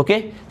 ఓకే,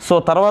 సో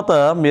తర్వాత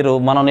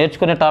మనం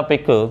నేర్చుకునే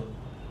టాపిక్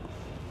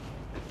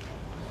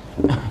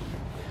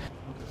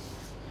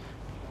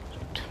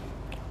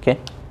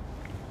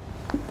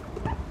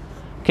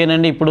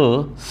ఓకేనండి. ఇప్పుడు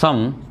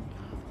సమ్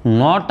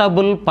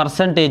నోటబుల్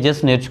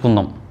పర్సంటేజెస్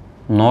నేర్చుకుందాం.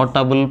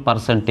 నోటబుల్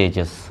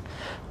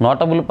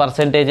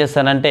పర్సంటేజెస్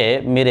అని అంటే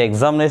మీరు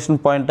ఎగ్జామినేషన్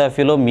పాయింట్ ఆఫ్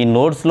వ్యూలో మీ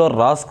నోట్స్లో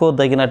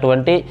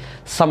రాసుకోదగినటువంటి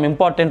సమ్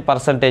ఇంపార్టెంట్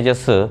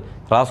పర్సంటేజెస్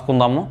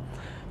రాసుకుందాము.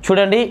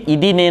 చూడండి,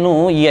 ఇది నేను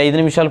ఈ 5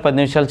 నిమిషాలు 10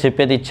 నిమిషాలు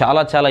చెప్పేది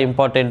చాలా చాలా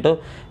ఇంపార్టెంట్.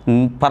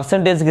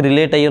 పర్సంటేజ్కి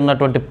రిలేట్ అయ్యి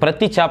ఉన్నటువంటి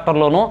ప్రతి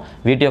చాప్టర్లోనూ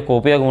వీటి యొక్క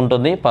ఉపయోగం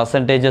ఉంటుంది.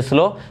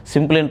 పర్సంటేజెస్లో,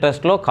 simple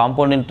ఇంట్రెస్ట్లో,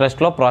 compound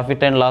ఇంట్రెస్ట్లో,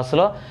 profit and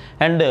లాస్లో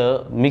and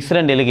mixed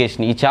and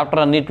delegation, ఈ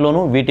చాప్టర్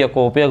అన్నింటిలోనూ వీటి యొక్క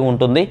ఉపయోగం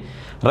ఉంటుంది.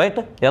 రైట్,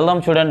 వెళ్దాం.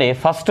 చూడండి,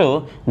 ఫస్ట్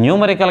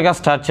న్యూమరికల్గా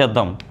స్టార్ట్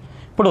చేద్దాం.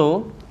 ఇప్పుడు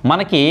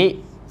మనకి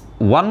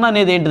 1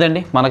 అనేది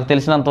ఏంటిదండి? మనకు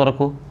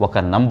తెలిసినంతవరకు ఒక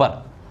నంబర్.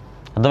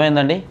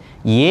 అర్థమైందండి?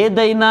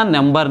 ఏదైనా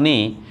నెంబర్ని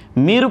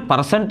మీరు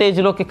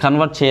పర్సంటేజ్లోకి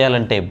కన్వర్ట్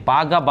చేయాలంటే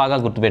బాగా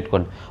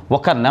గుర్తుపెట్టుకోండి.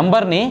 ఒక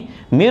నెంబర్ని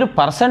మీరు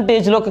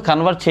పర్సంటేజ్లోకి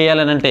కన్వర్ట్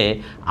చేయాలనంటే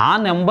ఆ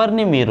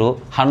నెంబర్ని మీరు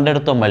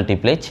 100తో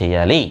మల్టిప్లై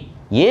చేయాలి.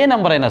 ఏ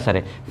నెంబర్ అయినా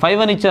సరే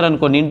 5 అని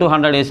ఇచ్చారనుకోండి, ఇంటూ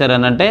 100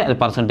 వేసారనంటే అది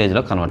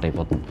పర్సంటేజ్లో కన్వర్ట్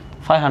అయిపోతుంది.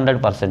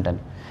 500%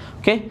 అని.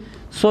 ఓకే,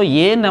 సో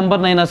ఏ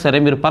నెంబర్నైనా సరే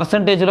మీరు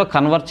పర్సంటేజ్లో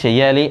కన్వర్ట్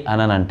చేయాలి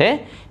అని అంటే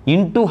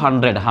ఇంటూ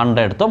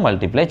 100తో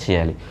మల్టిప్లై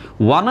చేయాలి.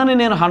 1ని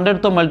నేను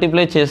 100తో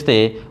మల్టిప్లై చేస్తే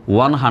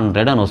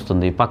 100 అని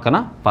వస్తుంది. పక్కన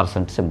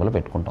పర్సెంట్ సింబల్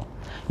పెట్టుకుంటాం.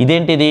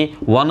 ఇదేంటిది?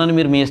 1ని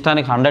మీరు మీ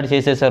ఇష్టానికి 100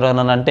 చేసేసారు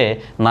అని అంటే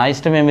నా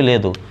ఇష్టం ఏమీ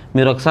లేదు.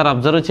 మీరు ఒకసారి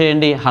అబ్జర్వ్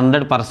చేయండి.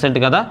 100%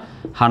 కదా,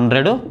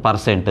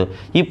 100%.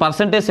 ఈ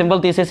పర్సెంటేజ్ సింబల్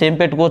తీసేసి ఏం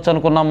పెట్టుకోవచ్చు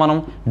అనుకున్నాం మనం?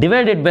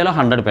 డివైడెడ్ బైలో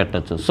 100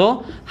 పెట్టచ్చు. సో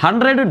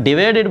 100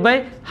 డివైడెడ్ బై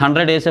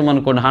 100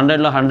 వేసామనుకోండి,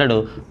 100లో 100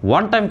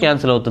 1 టైం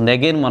క్యాన్సిల్ అవుతుంది.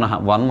 అగైన్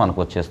 1 మనకు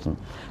వచ్చేస్తుంది.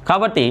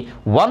 కాబట్టి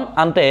 1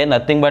 అంటే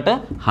నథింగ్ బట్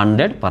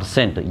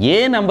 100%. ఏ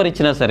నెంబర్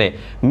ఇచ్చినా సరే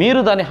మీరు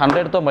దాన్ని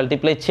 100తో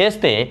మల్టిప్లై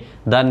చేస్తే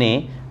దాన్ని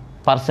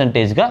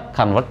పర్సంటేజ్గా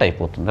కన్వర్ట్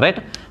అయిపోతుంది. రైట్,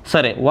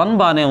 సరే 1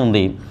 బాగానే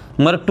ఉంది.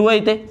 మరి 2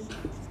 అయితే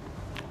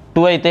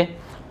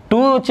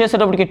 2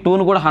 చేసేటప్పటికి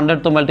 2ను కూడా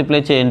 100తో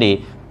మల్టిప్లై చేయండి.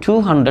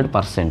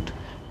 200%.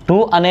 2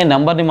 అనే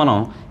నెంబర్ని మనం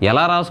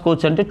ఎలా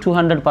రాసుకోవచ్చు అంటే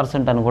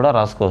 200% అని కూడా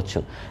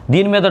రాసుకోవచ్చు.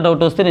 దీని మీద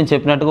డౌట్ వస్తే నేను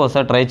చెప్పినట్టుగా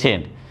ఒకసారి ట్రై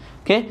చేయండి.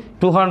 Okay,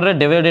 200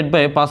 divided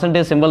by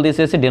percentage symbol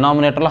తీసేసి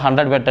డినామినేటర్లో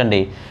 100 పెట్టండి.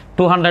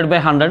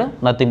 200/100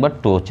 నథింగ్ బట్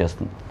 2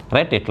 వచ్చేస్తుంది.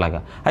 రైట్, ఇట్లాగా.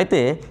 అయితే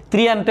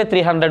 3 అంటే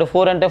 300,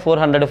 4 అంటే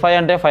 400, 5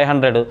 అంటే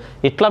 500,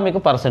 ఇట్లా మీకు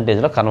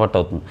పర్సంటేజ్లో కన్వర్ట్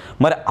అవుతుంది.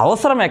 మరి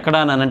అవసరం ఎక్కడ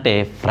అని అంటే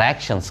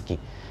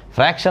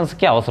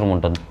ఫ్రాక్షన్స్కి అవసరం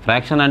ఉంటుంది.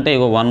 ఫ్రాక్షన్ అంటే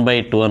ఇగో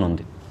 1/2 అని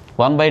ఉంది.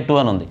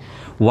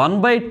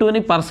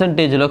 1/2ని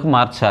పర్సంటేజ్లోకి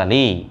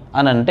మార్చాలి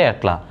అని అంటే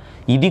ఎట్లా?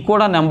 ఇది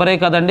కూడా నెంబరే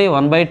కదండి.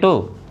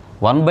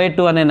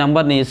 1/2 అనే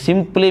నెంబర్ని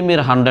సింప్లీ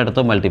మీరు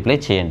 100తో మల్టిప్లై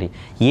చేయండి.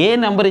 ఏ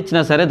నెంబర్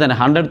ఇచ్చినా సరే దాన్ని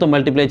 100తో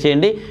మల్టిప్లై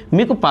చేయండి,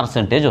 మీకు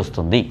పర్సంటేజ్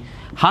వస్తుంది.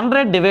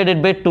 100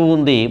 డివైడెడ్ బై 2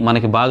 ఉంది,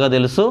 మనకి బాగా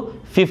తెలుసు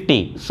 50.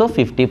 సో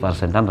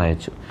 50% అని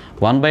రాయొచ్చు.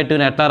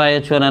 1/2ని ఎట్లా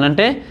రాయొచ్చు అని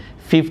అంటే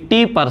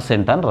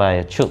 50% అని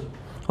రాయొచ్చు.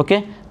 ఓకే,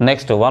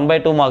 నెక్స్ట్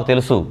 1/2 మాకు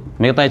తెలుసు,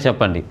 మిగతాయి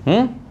చెప్పండి.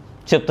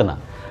 చెప్తున్నా.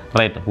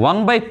 రైట్,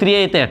 1/3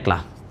 అయితే ఎట్లా?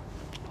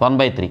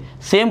 1/3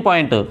 సేమ్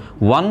పాయింట్.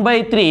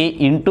 1/3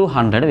 ఇంటూ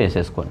 100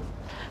 వేసేసుకోండి.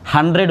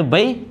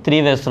 100/3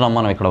 వేస్తున్నాం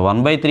మనం ఇక్కడ.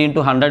 1/3 into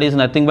 100 is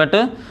nothing but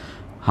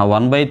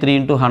 1/3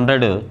 into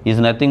 100 is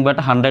nothing but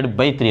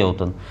 100/3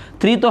 అవుతుంది.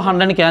 3తో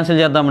 100ని క్యాన్సిల్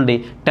చేద్దామండి.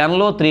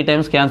 10లో 3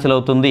 టైమ్స్ క్యాన్సిల్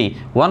అవుతుంది.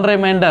 1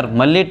 రిమైండర్,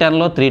 మళ్ళీ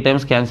 10లో 3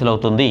 టైమ్స్ క్యాన్సిల్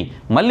అవుతుంది.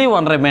 మళ్ళీ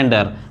 1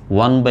 రిమైండర్,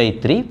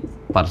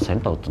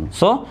 1/3% అవుతుంది.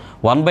 సో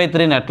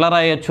 1/3ని ఎట్లా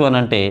రాయొచ్చు అని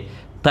అంటే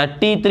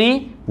 33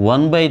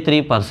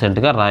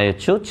 1/3%గా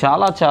రాయొచ్చు.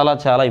 చాలా చాలా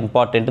చాలా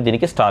ఇంపార్టెంట్.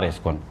 దీనికి స్టార్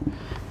వేసుకోండి.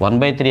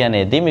 1/3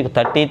 అనేది మీకు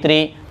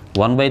 33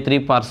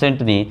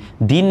 1/3%ని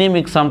దీన్ని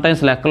మీకు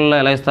సమ్టైమ్స్ లెక్కల్లో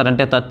ఎలా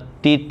ఇస్తారంటే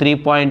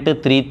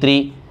 33.33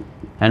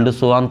 అండ్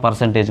సో ఆన్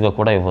పర్సంటేజ్గా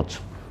కూడా ఇవ్వచ్చు.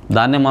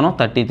 దాన్నే మనం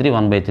 33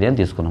 1/3 అని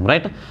తీసుకున్నాం.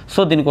 రైట్, సో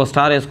దీనికి ఒక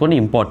స్టార్ వేసుకోండి.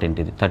 ఇంపార్టెంట్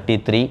ఇది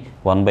 33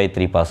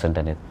 1/3%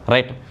 అనేది.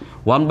 రైట్,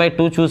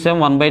 1/2 చూసాం,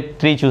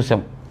 1/3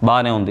 చూసాం,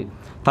 బాగానే ఉంది.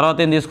 తర్వాత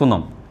ఏం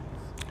తీసుకుందాం?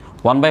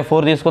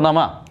 1/4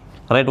 తీసుకుందామా?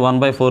 రైట్,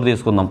 1/4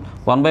 తీసుకుందాం.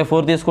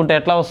 1/4 తీసుకుంటే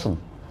ఎట్లా వస్తుంది?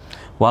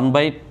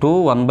 1/2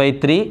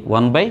 1/3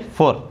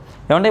 1/4.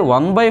 ఏమంటే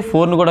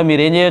 1/4ని కూడా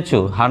మీరు ఏం చేయొచ్చు?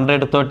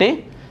 100 తోటి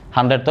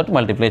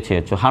మల్టిప్లై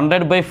చేయొచ్చు.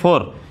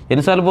 100/4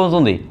 ఎన్నిసార్లు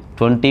పోతుంది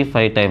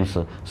 25 టైమ్స్.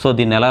 సో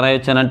దీన్ని ఎలా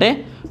రాయొచ్చానంటే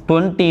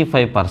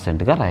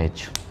 25%గా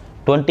రాయొచ్చు,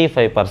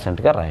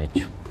 25%గా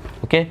రాయొచ్చు.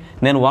 ఓకే,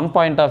 నేను 1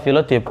 పాయింట్ ఆఫ్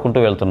వ్యూలో చెప్పుకుంటూ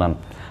వెళ్తున్నాను.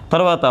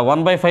 తర్వాత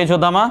 1/5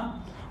 చూద్దామా.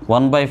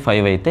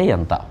 1/5 అయితే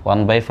ఎంత?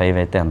 1/5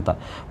 అయితే ఎంత?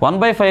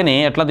 1/5ని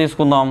ఎట్లా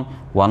తీసుకుందాం?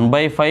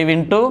 1/5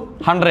 ఇంటూ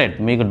 100.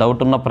 మీకు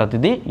డౌట్ ఉన్న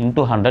ప్రతిదీ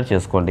ఇంటూ 100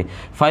 చేసుకోండి.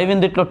 5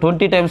 ఇందుట్లో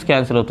 20 టైమ్స్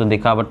క్యాన్సిల్ అవుతుంది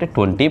కాబట్టి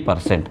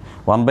 20%.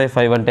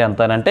 1/5 అంటే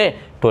ఎంత అంటే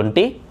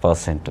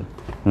 20%.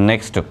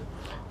 నెక్స్ట్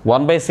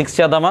 1/6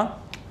 చేద్దామా.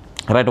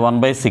 రైట్,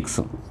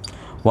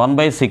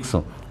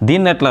 1/6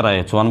 దీన్ని ఎట్లా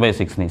రాయొచ్చు?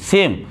 1/6ని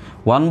సేమ్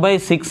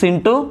 1/6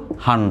 ఇంటూ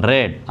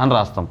 100 అని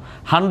రాస్తాం.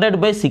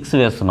 100/6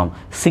 వేస్తున్నాం.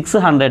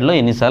 600లో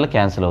ఎన్నిసార్లు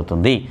క్యాన్సిల్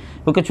అవుతుంది?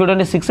 ఓకే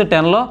చూడండి, 6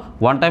 10లో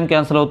 1 టైం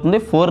క్యాన్సిల్ అవుతుంది.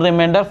 4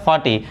 రిమైండర్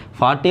 40.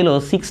 40లో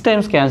 6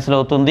 టైమ్స్ క్యాన్సిల్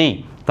అవుతుంది.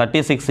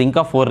 36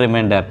 ఇంకా 4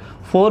 రిమైండర్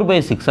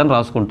 4/6 అని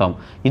రాసుకుంటాం.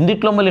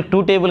 ఇందుట్లో మళ్ళీ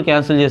 2 టేబుల్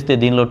క్యాన్సిల్ చేస్తే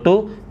దీనిలో 2,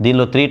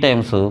 దీనిలో 3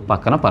 టైమ్స్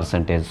పక్కన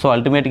పర్సెంటేజ్. సో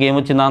అల్టిమేట్గా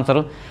ఏమొచ్చింది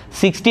ఆన్సర్?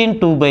 16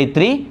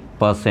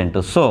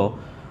 2/3%. సో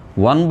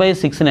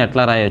 1/6ని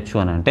ఎట్లా రాయొచ్చు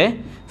అని అంటే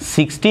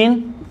 16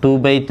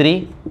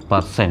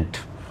 2/3%.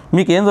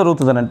 మీకు ఏం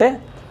జరుగుతుందనంటే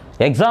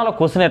ఎగ్జామ్లో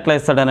క్వశ్చన్ ఎట్లా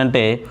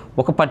ఇస్తాడనంటే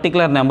ఒక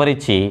పర్టికులర్ నెంబర్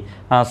ఇచ్చి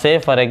సే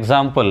ఫర్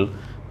ఎగ్జాంపుల్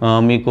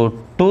మీకు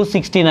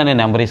 216 అనే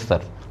నెంబర్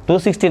ఇస్తారు.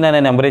 216 అనే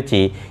నెంబర్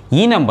ఇచ్చి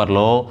ఈ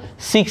నెంబర్లో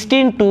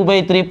 16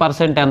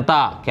 2/3% ఎంత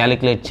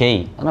క్యాలిక్యులేట్ చేయి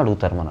అని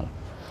అడుగుతారు మనల్ని.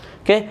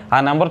 ఓకే, ఆ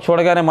నెంబర్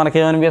చూడగానే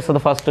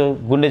మనకేమనిపిస్తుంది? ఫస్ట్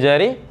గుండె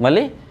జారి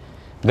మళ్ళీ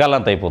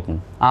గల్లంత అయిపోతుంది.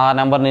 ఆ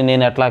నెంబర్ని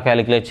నేను ఎట్లా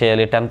క్యాలిక్యులేట్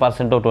చేయాలి?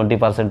 10%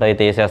 20%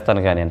 అయితే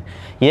వేసేస్తాను. కానీ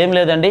ఏం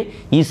లేదండి,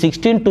 ఈ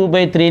 16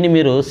 2/3ని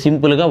మీరు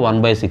సింపుల్గా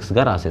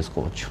 1/6గా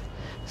రాసేసుకోవచ్చు.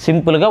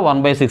 సింపుల్గా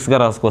 1/6గా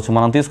రాసుకోవచ్చు.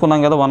 మనం తీసుకున్నాం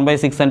కదా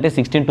 1/6 అంటే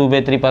 16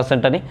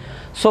 2/3% అని.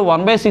 సో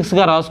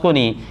 1/6గా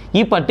రాసుకొని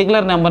ఈ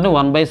పర్టికులర్ నెంబర్ని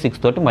 1/6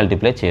 తోటి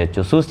మల్టిప్లై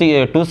చేయొచ్చు.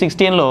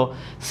 216లో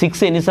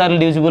 6 ఎన్నిసార్లు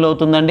డివిజిబుల్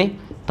అవుతుందండి?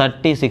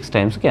 36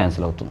 టైమ్స్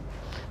క్యాన్సిల్ అవుతుంది.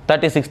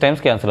 36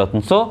 టైమ్స్ క్యాన్సిల్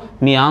అవుతుంది. సో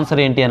మీ ఆన్సర్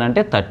ఏంటి అని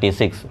అంటే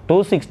 36.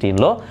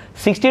 216లో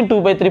 16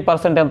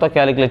 2/3% ఎంతో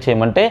క్యాలిక్యులేట్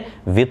చేయమంటే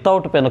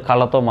వితౌట్ పెన్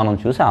కళ్ళతో మనం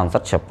చూసి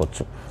ఆన్సర్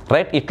చెప్పొచ్చు.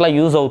 రైట్, ఇట్లా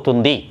యూజ్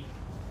అవుతుంది.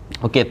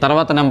 ఓకే,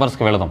 తర్వాత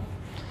నెంబర్స్కి వెళదాం.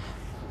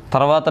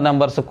 తర్వాత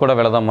నెంబర్స్కి కూడా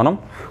వెళదాం మనం.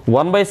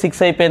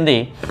 1/6 అయిపోయింది.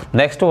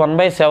 నెక్స్ట్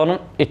 1/7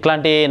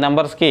 ఇట్లాంటి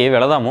నెంబర్స్కి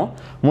వెళదాము.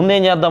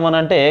 ముందేం చేద్దామని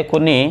అంటే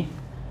కొన్ని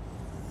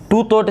 2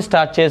 తోటి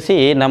స్టార్ట్ చేసి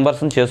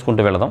నెంబర్స్ని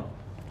చేసుకుంటూ వెళదాం.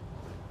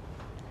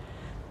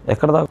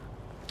 ఎక్కడ దాకా?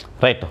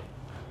 రైట్,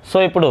 సో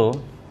ఇప్పుడు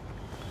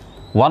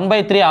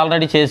 1/3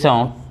 ఆల్రెడీ చేసాం.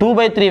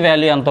 2/3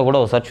 వాల్యూ అంతా కూడా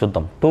ఒకసారి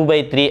చూద్దాం.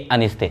 2/3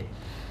 అని ఇస్తే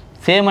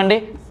సేమ్ అండి.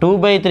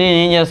 2/3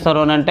 ఏం చేస్తారు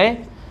అని అంటే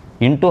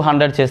ఇంటూ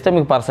 100 చేస్తే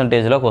మీకు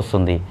పర్సంటేజ్లోకి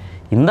వస్తుంది.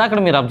 ఇందాక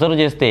మీరు అబ్జర్వ్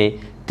చేస్తే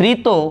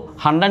 3తో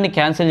 100ని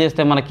క్యాన్సిల్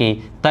చేస్తే మనకి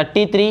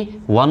 33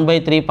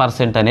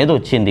 1/3% అనేది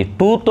వచ్చింది.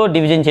 2తో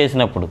డివిజన్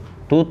చేసినప్పుడు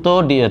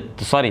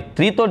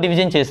 3తో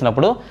డివిజన్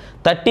చేసినప్పుడు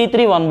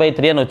 33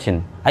 1/3 అని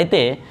వచ్చింది.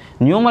 అయితే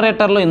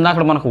న్యూమరేటర్లో ఇందాక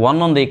మనకు 1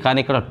 ఉంది, కానీ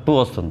ఇక్కడ 2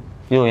 వస్తుంది.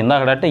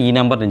 ఇందాకంటే ఈ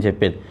నెంబర్ నేను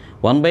చెప్పేది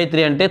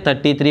 1/3 అంటే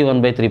 33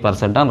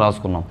 1/3% అని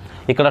రాసుకున్నాం.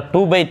 ఇక్కడ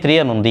 2/3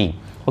 అని ఉంది.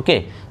 ఓకే,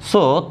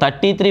 సో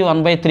 33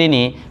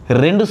 1/3ని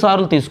 2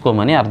 సార్లు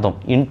తీసుకోమని అర్థం,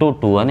 ఇంటూ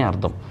 2 అని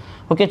అర్థం.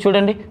 ఓకే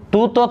చూడండి,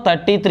 2తో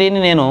 33ని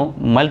నేను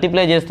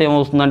మల్టిప్లై చేస్తే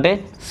ఏమవుతుందంటే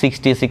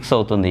 66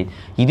 అవుతుంది.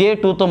 ఇదే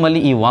 2తో మళ్ళీ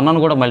ఈ 1 అని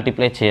కూడా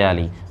మల్టిప్లై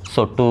చేయాలి.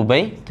 సో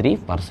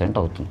 2/3%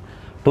 అవుతుంది.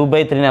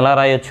 2/3ని ఎలా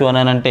రాయొచ్చు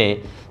అని అంటే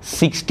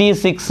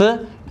 66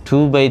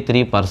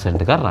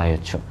 2/3%గా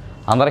రాయొచ్చు.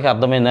 అందరికీ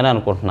అర్థమైందని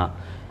అనుకుంటున్నా.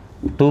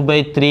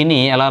 2/3ని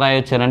ఎలా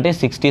రాయొచ్చు అని అంటే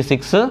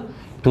 66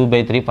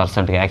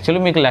 2/3%గా.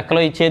 యాక్చువల్లీ మీకు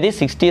లెక్కలో ఇచ్చేది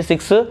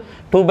 66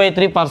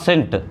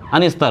 2/3%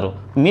 అని ఇస్తారు.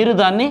 మీరు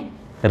దాన్ని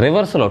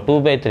రివర్స్లో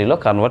 2/3లో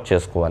కన్వర్ట్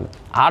చేసుకోవాలి.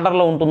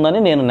 ఆర్డర్లో ఉంటుందని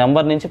నేను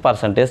నెంబర్ నుంచి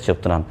పర్సంటేజ్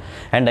చెప్తున్నాను.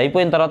 అండ్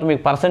అయిపోయిన తర్వాత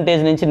మీకు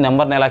పర్సంటేజ్ నుంచి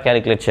నెంబర్ని ఎలా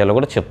క్యాలిక్యులేట్ చేయాలో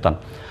కూడా చెప్తాను.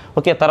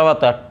 ఓకే,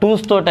 తర్వాత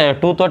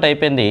 2 తోటి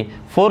అయిపోయింది.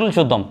 4లు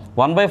చూద్దాం.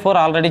 1/4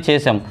 ఆల్రెడీ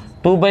చేసాం.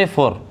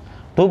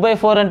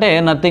 2/4 అంటే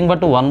నథింగ్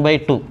బట్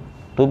 1/2.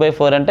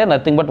 2/4 అంటే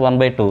నథింగ్ బట్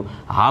 1/2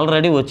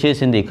 ఆల్రెడీ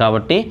వచ్చేసింది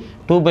కాబట్టి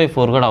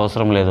 2/4 కూడా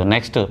అవసరం లేదు.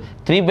 నెక్స్ట్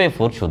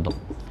 3/4 చూద్దాం.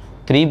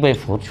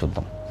 3/4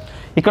 చూద్దాం.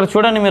 ఇక్కడ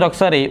చూడండి మీరు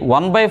ఒకసారి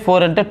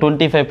 1/4 అంటే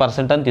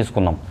 25% అని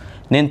తీసుకున్నాం.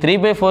 నేను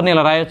 3/4ని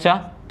ఇలా రాయొచ్చా?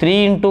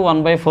 3 ×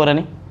 1/4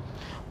 అని.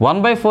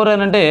 1/4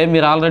 అని అంటే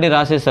మీరు ఆల్రెడీ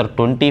రాసేసారు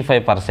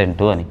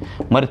 25% అని.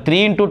 మరి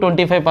 3 ×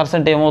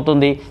 25%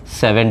 ఏమవుతుంది?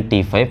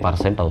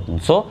 75%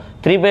 అవుతుంది. సో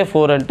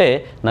 3/4 అంటే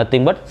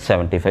నథింగ్ బట్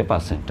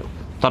 75%.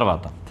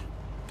 తర్వాత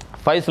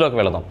 5స్లోకి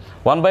వెళదాం.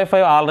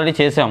 1/5 ఆల్రెడీ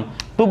చేసాం.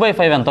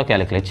 2/5 ఎంతో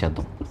క్యాలిక్యులేట్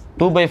చేద్దాం.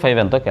 2/5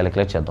 ఎంతో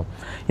క్యాలిక్యులేట్ చేద్దాం.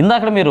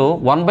 ఇందాక మీరు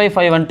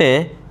 1/5 అంటే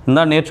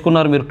ఇందా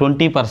నేర్చుకున్నారు మీరు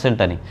 20%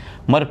 అని.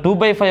 మరి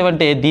 2/5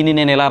 అంటే దీన్ని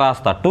నేను ఎలా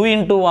రాస్తా? 2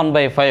 ×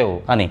 1/5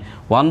 అని.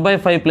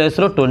 1/5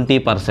 ప్లేస్లో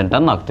 20%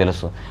 అని నాకు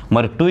తెలుసు.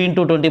 మరి 2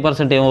 ×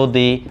 20%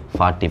 ఏమవుద్ది?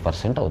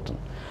 40%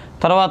 అవుతుంది.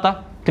 తర్వాత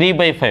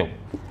 3/5.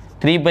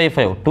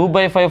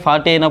 2/5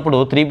 40 అయినప్పుడు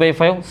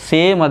 3/5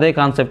 సేమ్ అదే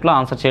కాన్సెప్ట్లో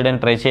ఆన్సర్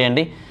చేయడానికి ట్రై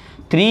చేయండి.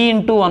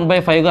 3 ×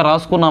 1/5గా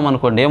రాసుకున్నాం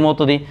అనుకోండి,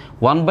 ఏమవుతుంది?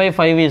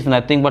 1/5 ఈజ్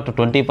నథింగ్ బట్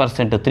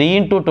 20%.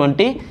 3 ×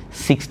 20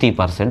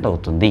 60%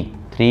 అవుతుంది.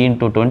 3 3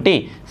 × 20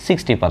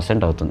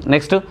 60% అవుతుంది.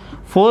 నెక్స్ట్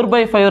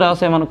 4/5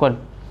 రాసామనుకోండి,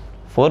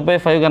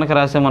 4/5 కనుక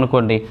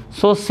రాసామనుకోండి.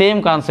 సో సేమ్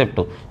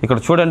కాన్సెప్ట్ ఇక్కడ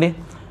చూడండి,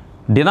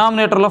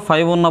 డినామినేటర్లో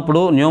 5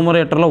 ఉన్నప్పుడు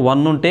న్యూమరేటర్లో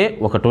 1 ఉంటే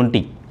ఒక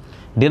 20,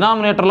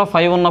 డినామినేటర్లో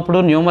 5 ఉన్నప్పుడు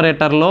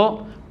న్యూమరేటర్లో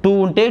 2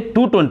 ఉంటే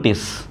 2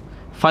 20s,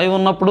 5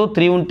 ఉన్నప్పుడు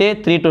 3 ఉంటే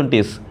 3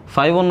 20s,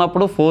 5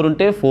 ఉన్నప్పుడు 4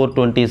 ఉంటే 4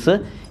 20s,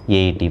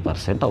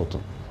 80%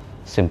 అవుతుంది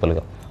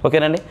సింపుల్గా.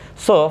 ఓకేనండి.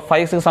 సో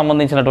 5కి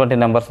సంబంధించినటువంటి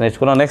నెంబర్స్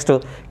నేర్చుకున్నాం. నెక్స్ట్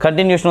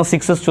కంటిన్యూషన్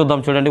 6s చూద్దాం.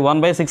 చూడండి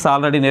 1/6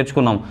 ఆల్రెడీ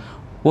నేర్చుకున్నాం.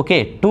 ఓకే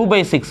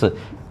 2/6,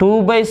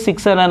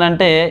 2/6 అని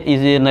అంటే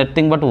ఇది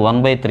నథింగ్ బట్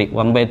 1/3,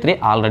 1/3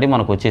 ఆల్రెడీ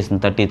మనకు వచ్చేసింది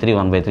 33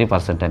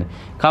 1/3% అని.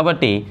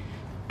 కాబట్టి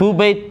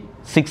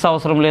 2/6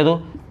 అవసరం లేదు,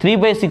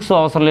 3/6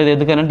 అవసరం లేదు,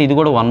 ఎందుకంటే ఇది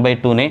కూడా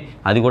 1/2నే,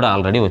 అది కూడా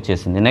ఆల్రెడీ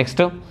వచ్చేసింది.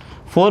 నెక్స్ట్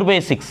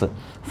 4/6,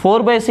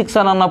 4/6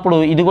 అని అన్నప్పుడు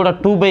ఇది కూడా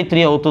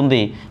 2/3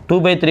 అవుతుంది,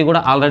 2/3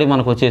 కూడా ఆల్రెడీ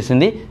మనకు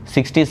వచ్చేసింది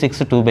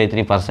 66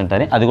 2/3%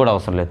 అని, అది కూడా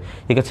అవసరం లేదు.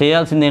 ఇక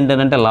చేయాల్సింది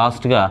ఏంటంటే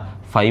లాస్ట్గా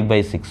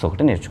 5/6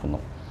 ఒకటి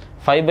నేర్చుకుందాం,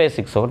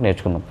 5/6 ఒకటి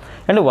నేర్చుకుందాం.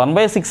 అండ్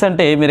 1/6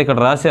 అంటే మీరు ఇక్కడ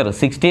రాశారు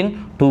 16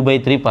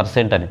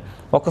 2/3% అని.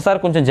 ఒక్కసారి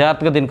కొంచెం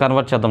జాగ్రత్తగా దీన్ని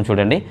కన్వర్ట్ చేద్దాం.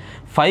 చూడండి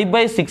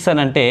 5/6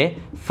 అని అంటే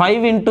 5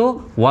 ×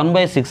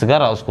 1/6గా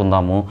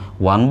రాసుకుందాము.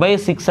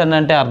 1/6 అని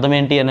అంటే అర్థం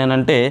ఏంటి అని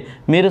అంటే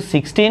మీరు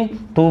 16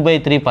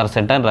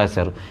 2/3% అని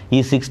రాశారు. ఈ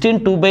 16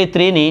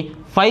 2/3ని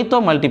 5తో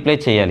మల్టిప్లై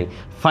చేయాలి.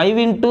 5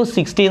 ×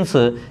 16s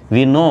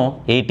వి నో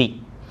 80,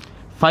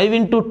 5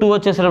 × 2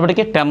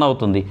 వచ్చేసేటప్పటికి 10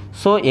 అవుతుంది.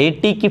 సో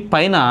 80కి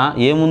పైన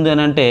ఏముంది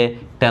అని అంటే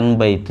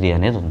 10/3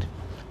 అనేది ఉంది,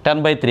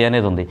 10/3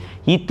 అనేది ఉంది.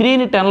 ఈ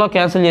 3ని 10లో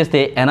క్యాన్సిల్ చేస్తే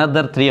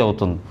అనదర్ 3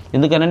 అవుతుంది.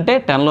 ఎందుకనంటే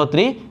 10లో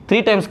 3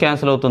 టైమ్స్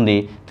క్యాన్సిల్ అవుతుంది.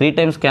 3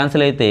 టైమ్స్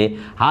క్యాన్సిల్ అయితే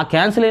ఆ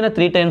క్యాన్సిల్ అయిన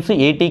 3 టైమ్స్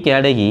 80కి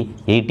యాడ్ అయ్యి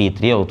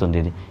 83 అవుతుంది.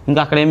 ఇది ఇంకా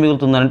అక్కడ ఏం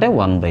మిగులుతుందంటే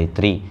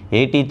 1/3,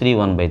 83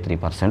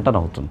 1/3% అని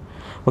అవుతుంది.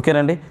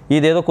 ఓకేనండి.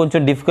 ఇదేదో కొంచెం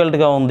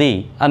డిఫికల్ట్గా ఉంది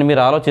అని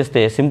మీరు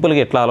ఆలోచిస్తే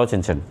సింపుల్గా ఎట్లా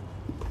ఆలోచించండి.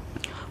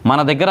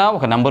 మన దగ్గర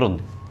ఒక నెంబర్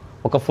ఉంది,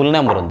 ఒక ఫుల్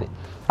నెంబర్ ఉంది.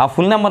 ఆ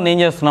ఫుల్ నెంబర్ని ఏం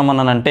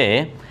చేస్తున్నామనంటే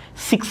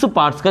 6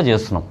 పార్ట్స్గా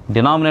చేస్తున్నాం.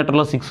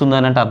 డినామినేటర్లో 6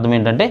 ఉందని అంటే అర్థం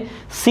ఏంటంటే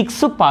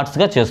 6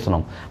 పార్ట్స్గా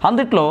చేస్తున్నాం.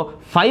 అందుట్లో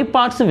 5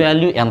 పార్ట్స్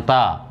వాల్యూ ఎంత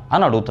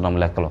అని అడుగుతున్నాం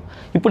లెక్కలో.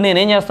 ఇప్పుడు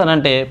నేనేం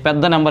చేస్తానంటే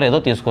పెద్ద నెంబర్ ఏదో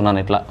తీసుకున్నాను,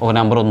 ఇట్లా ఒక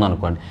నెంబర్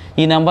ఉందనుకోండి.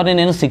 ఈ నెంబర్ని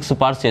నేను 6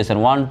 పార్ట్స్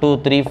చేశాను, 1 2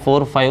 3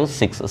 4 5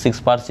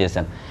 6 పార్ట్స్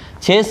చేశాను.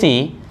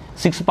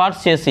 6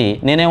 పార్ట్స్ చేసి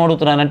నేనేం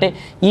అడుగుతున్నానంటే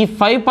ఈ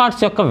 5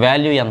 పార్ట్స్ యొక్క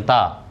వాల్యూ ఎంత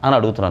అని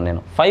అడుగుతున్నాను.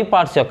 నేను 5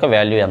 పార్ట్స్ యొక్క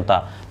వాల్యూ ఎంత,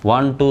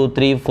 1 2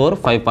 3 4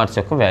 5 పార్ట్స్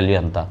యొక్క వాల్యూ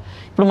ఎంత.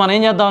 ఇప్పుడు మనం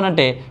ఏం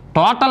చేద్దామనంటే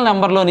టోటల్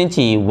నెంబర్లో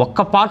నుంచి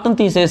ఒక్క పార్ట్ని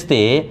తీసేస్తే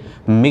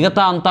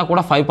మిగతా అంతా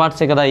కూడా 5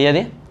 పార్ట్సే కదా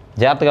అయ్యేది.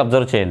 జాగ్రత్తగా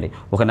అబ్జర్వ్ చేయండి.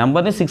 ఒక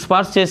నెంబర్ని 6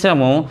 పార్ట్స్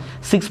చేసాము,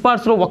 6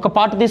 పార్ట్స్లో ఒక్క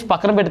పార్ట్ తీసి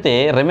పక్కన పెడితే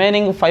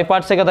రిమైనింగ్ 5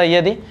 పార్ట్సే కదా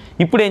అయ్యేది.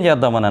 ఇప్పుడు ఏం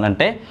చేద్దామని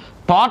అంటే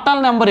టోటల్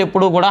నెంబర్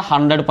ఎప్పుడు కూడా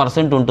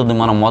 100% ఉంటుంది.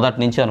 మనం మొదటి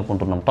నుంచి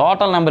అనుకుంటున్నాం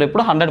టోటల్ నెంబర్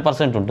ఎప్పుడు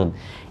 100% ఉంటుంది.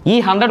 ఈ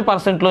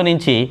 100%లో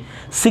నుంచి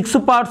 6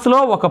 పార్ట్స్లో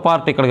ఒక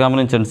పార్ట్, ఇక్కడ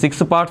గమనించండి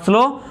 6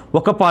 పార్ట్స్లో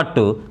ఒక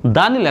పార్ట్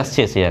దాన్ని లెస్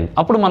చేసేయాలి.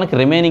 అప్పుడు మనకి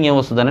రిమైనింగ్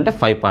ఏమొస్తుంది అంటే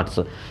 5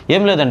 పార్ట్స్.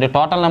 ఏం లేదండి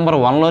టోటల్ నెంబర్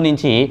 1లో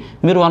నుంచి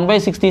మీరు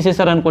 1/6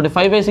 తీసేశారనుకోండి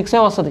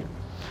 5/6 వస్తుంది.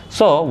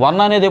 సో 1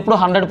 అనేది ఎప్పుడు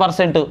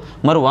 100%.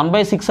 మరి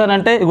 1/6 అని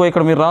అంటే ఇగో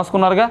ఇక్కడ మీరు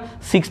రాసుకున్నారుగా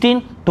 16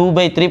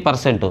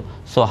 2/3%.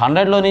 సో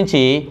 100లో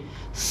నుంచి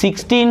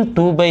 16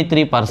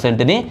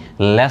 2/3%ని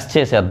లెస్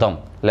చేసేద్దాం.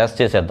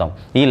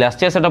 ఈ లెస్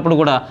చేసేటప్పుడు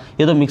కూడా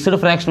ఏదో మిక్స్డ్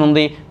ఫ్రాక్షన్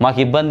ఉంది మాకు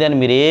ఇబ్బంది అని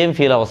మీరు ఏం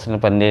ఫీల్ అవ్వాల్సిన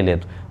పని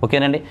లేదు.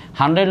 ఓకేనండి.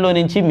 100లో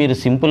నుంచి మీరు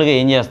సింపుల్గా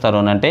ఏం చేస్తారు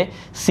అని అంటే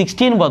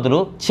 16 బదులు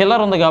చిల్లర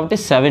ఉంది కాబట్టి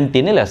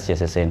 17ని లెస్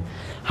చేసేసేయండి.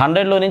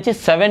 100లో నుంచి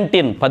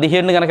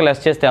 17 కనుక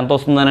లెస్ చేస్తే ఎంత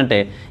వస్తుందనంటే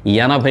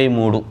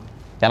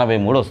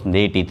 83 వస్తుంది,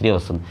 83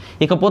 వస్తుంది.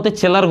 ఇకపోతే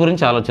చిల్లర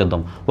గురించి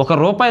ఆలోచిద్దాం.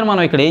 ₹1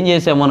 మనం ఇక్కడ ఏం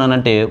చేసాము అని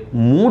అంటే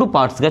 3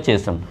 పార్ట్స్గా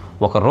చేసాం.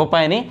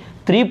 ₹1ని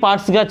 3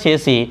 పార్ట్స్గా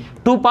చేసి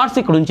 2 పార్ట్స్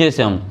ఇక్కడ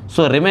ఉంచేసాం.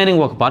 సో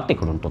రిమైనింగ్ ఒక పార్ట్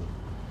ఇక్కడ ఉంటుంది,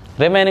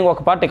 రిమైనింగ్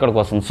ఒక పార్ట్ ఇక్కడికి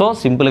వస్తుంది. సో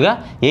సింపుల్గా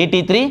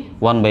 83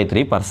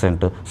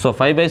 1/3%. సో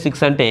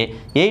 5/6 అంటే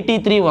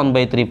 83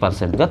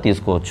 1/3%గా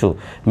తీసుకోవచ్చు.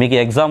 మీకు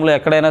ఎగ్జామ్లో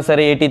ఎక్కడైనా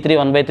సరే 83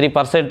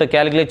 1/3%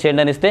 క్యాలిక్యులేట్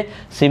చేయండి అని ఇస్తే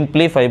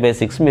సింప్లీ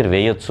 5/6 మీరు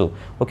వేయొచ్చు.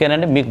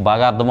 ఓకేనండి. మీకు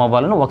బాగా అర్థం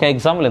అవ్వాలని ఒక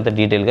ఎగ్జాంపుల్ ఎంత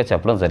డీటెయిల్గా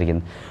చెప్పడం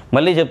జరిగింది.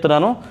 మళ్ళీ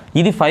చెప్తున్నాను,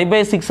 ఇది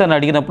 5/6 అని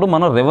అడిగినప్పుడు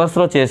మనం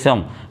రివర్స్లో చేసాం.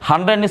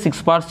 100ని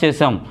 6 పార్ట్స్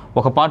చేసాం,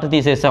 ఒక పార్ట్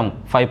తీసేసాం,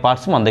 5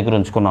 పార్ట్స్ మన దగ్గర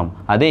ఉంచుకున్నాం.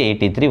 అదే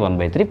 83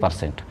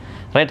 1/3%.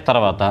 రైట్.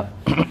 తర్వాత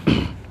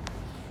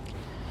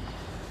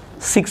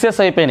 6s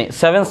అయిపోయినాయి,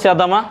 7s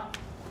చేద్దామా?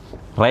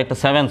 రైట్.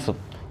 7s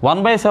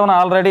 1/7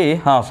 ఆల్రెడీ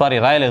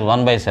రాయలేదు.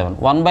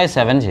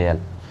 1/7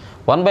 చేయాలి.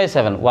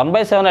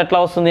 1/7 ఎట్లా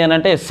వస్తుంది అని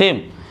అంటే సేమ్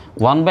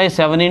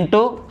 1/7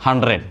 ×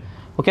 100.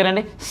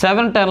 ఓకేనండి.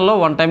 7 10లో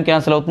 1 టైం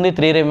క్యాన్సిల్ అవుతుంది,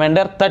 3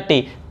 రిమైండర్ 30.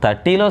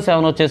 30లో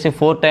 7 వచ్చేసి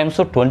 4 టైమ్స్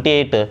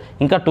 28,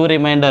 ఇంకా 2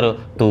 రిమైండర్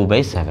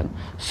 2/7.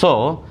 సో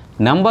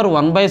నెంబర్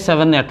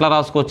 1/7ని ఎట్లా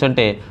రాసుకోవచ్చు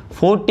అంటే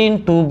 14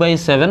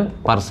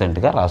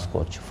 2/7%గా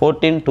రాసుకోవచ్చు.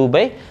 14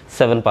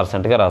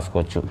 2/7%గా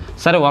రాసుకోవచ్చు.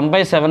 సరే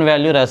 1/7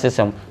 వాల్యూ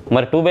రాసేసాం.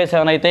 మరి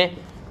 2/7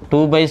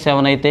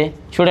 అయితే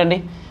చూడండి,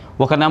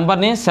 ఒక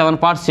నెంబర్ని 7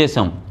 పార్ట్స్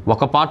చేసాం,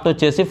 ఒక పార్ట్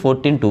వచ్చేసి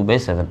 14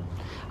 2/7.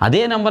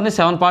 అదే నెంబర్ని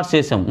 7 పార్ట్స్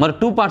చేసాం, మరి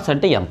 2 పార్ట్స్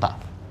అంటే ఎంత?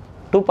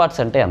 2 పార్ట్స్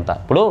అంటే ఎంత?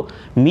 ఇప్పుడు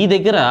మీ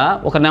దగ్గర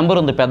ఒక నెంబర్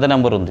ఉంది, పెద్ద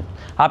నెంబర్ ఉంది.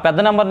 ఆ పెద్ద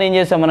నెంబర్ని ఏం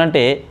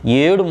చేసామనంటే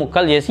 7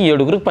 ముక్కలు చేసి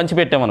 7గురికి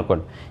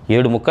పంచిపెట్టామనుకోండి.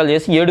 7 ముక్కలు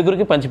చేసి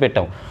 7గురికి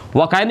పంచిపెట్టాం.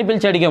 ఒక ఆయన్ని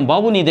పిలిచి అడిగాం,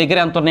 బాబు నీ దగ్గర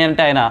ఎంత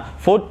ఉన్నాయంటే ఆయన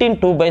 14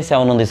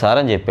 2/7 ఉంది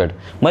సార్ అని చెప్పాడు.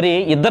 మరి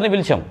ఇద్దరిని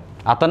పిలిచాం,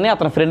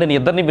 అతని ఫ్రెండ్ని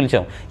ఇద్దరిని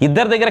పిలిచాం.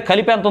 ఇద్దరి దగ్గర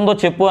కలిపి ఎంత ఉందో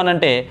చెప్పు అని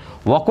అంటే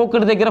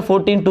ఒక్కొక్కటి దగ్గర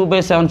 14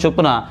 2/7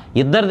 చొప్పున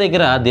ఇద్దరి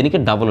దగ్గర దీనికి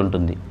డబుల్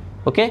ఉంటుంది.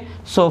 ఓకే,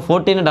 సో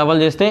 14ని డబల్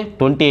చేస్తే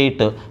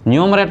 28.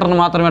 న్యూమరేటర్ని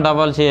మాత్రమే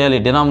డబల్ చేయాలి,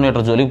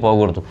 డినామినేటర్ జోలికి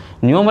పోకూడదు.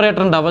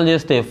 న్యూమరేటర్ని డబల్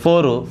చేస్తే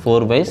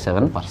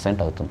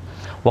 4/7% అవుతుంది.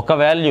 ఒక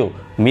వాల్యూ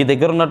మీ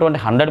దగ్గర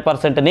ఉన్నటువంటి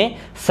 100%ని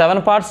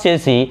 7 పార్ట్స్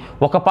చేసి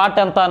ఒక పార్ట్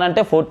ఎంత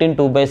అనంటే 14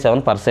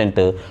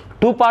 2/7%,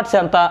 2 పార్ట్స్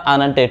ఎంత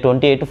అనంటే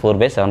 28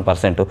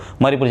 4/7%.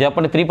 మరి ఇప్పుడు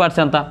చెప్పండి 3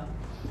 పార్ట్స్ ఎంత?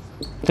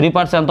 3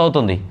 పార్ట్స్ ఎంత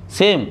అవుతుంది?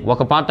 సేమ్,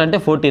 ఒక పార్ట్ అంటే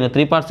 14,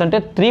 3 పార్ట్స్ అంటే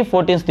 3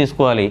 14s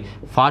తీసుకోవాలి,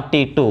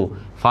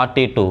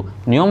 42.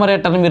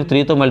 న్యూమరేటర్ని మీరు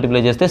 3తో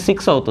మల్టిప్లై చేస్తే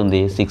 6 అవుతుంది,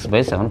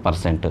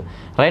 6/7%.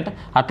 రైట్,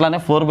 అట్లానే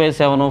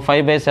 4/7,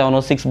 5/7,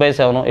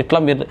 6/7 ఇట్లా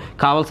మీరు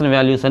కావాల్సిన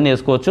వాల్యూస్ అన్నీ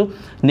వేసుకోవచ్చు.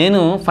 నేను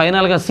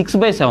ఫైనల్గా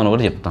 6/7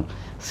 కూడా చెప్తాను.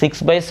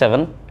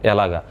 6/7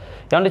 ఎలాగా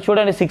ఏమంటే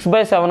చూడండి,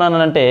 6/7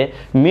 అని అంటే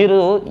మీరు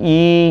ఈ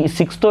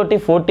 6 తోటి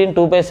 14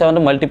 2/7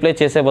 మల్టిప్లై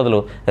చేసే బదులు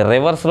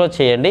రివర్స్లో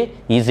చేయండి,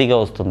 ఈజీగా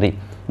వస్తుంది.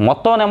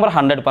 మొత్తం నెంబర్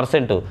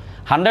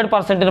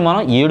 100%ని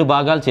మనం 7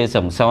 భాగాలు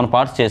చేసాము, 7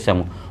 పార్ట్స్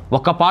చేసాము.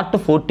 ఒక పార్ట్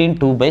 14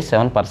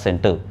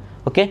 2/7%.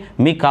 ఓకే,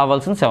 మీకు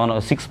కావాల్సిన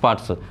 6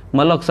 పార్ట్స్.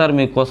 మళ్ళీ ఒకసారి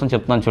మీకోసం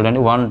చెప్తున్నాను చూడండి.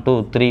 1 2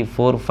 3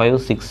 4 5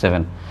 6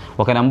 7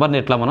 ఒక నెంబర్ని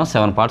ఇట్లా మనం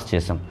 7 పార్ట్స్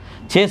చేసాం.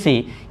 చేసి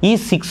ఈ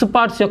 6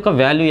 పార్ట్స్ యొక్క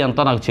వాల్యూ ఎంత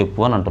నాకు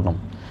చెప్పు అని అంటున్నాం.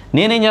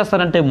 నేనేం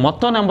చేస్తానంటే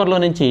మొత్తం నెంబర్లో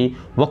నుంచి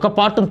ఒక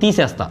పార్ట్ని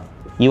తీసేస్తా,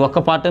 ఈ ఒక్క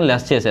పార్ట్ని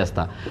లెస్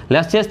చేసేస్తా.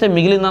 లెస్ చేస్తే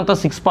మిగిలిందంతా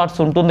 6 పార్ట్స్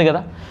ఉంటుంది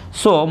కదా.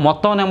 సో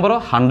మొత్తం నెంబరు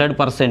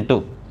 100%.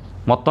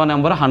 మొత్తం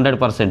నెంబర్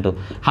 100%.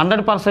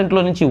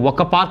 100%లో నుంచి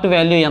ఒక పార్ట్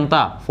వాల్యూ ఎంత?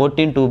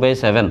 14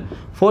 2/7.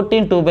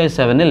 14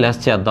 2/7ని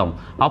లెస్ చేద్దాం,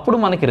 అప్పుడు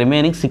మనకి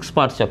రిమైనింగ్ 6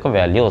 పార్ట్స్ యొక్క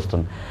వాల్యూ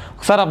వస్తుంది.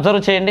 ఒకసారి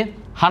అబ్జర్వ్ చేయండి.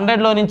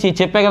 100లో నుంచి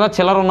చెప్పే కదా,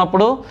 చిల్లర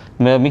ఉన్నప్పుడు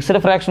మిక్స్డ్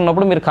ఫ్రాక్షన్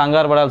ఉన్నప్పుడు మీరు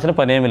కంగారు పడాల్సిన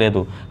పని ఏమీ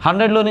లేదు.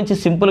 100లో నుంచి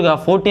సింపుల్గా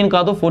 14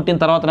 కాదు, 14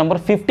 తర్వాత నెంబర్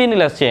 15ని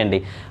లెస్ చేయండి.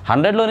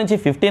 100లో నుంచి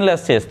 15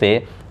 లెస్ చేస్తే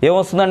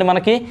ఏమొస్తుందండి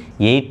మనకి?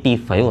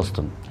 85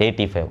 వస్తుంది.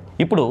 85.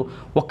 ఇప్పుడు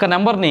ఒక్క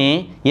నెంబర్ని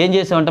ఏం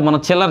చేసామంటే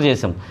మనం చిల్లర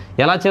చేసాం.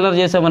 ఎలా చిల్లర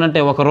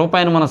చేసామనంటే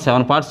 ₹1 మనం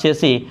 7 పార్ట్స్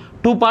చేసి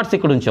 2 పార్ట్స్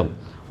ఇక్కడ ఉంచాం.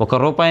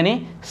 ₹1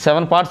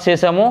 7 పార్ట్స్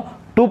చేసాము,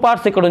 2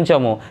 పార్ట్స్ ఇక్కడ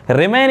ఉంచాము,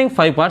 రిమైనింగ్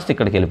 5 పార్ట్స్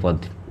ఇక్కడికి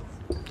వెళ్ళిపోద్ది.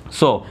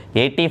 సో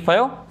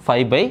 85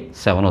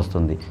 5/7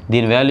 వస్తుంది.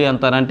 దీని వాల్యూ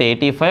ఎంత అంటే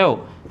 85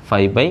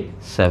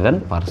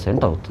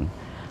 5/7% అవుతుంది.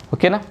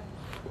 ఓకేనా?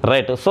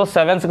 రైట్. సో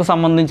 7స్కి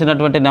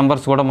సంబంధించినటువంటి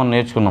నెంబర్స్ కూడా మనం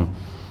నేర్చుకున్నాం.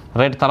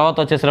 రైట్, తర్వాత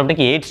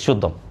వచ్చేసేటప్పటికి 8s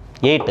చూద్దాం.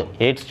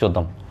 8s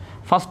చూద్దాం.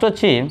 ఫస్ట్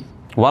వచ్చి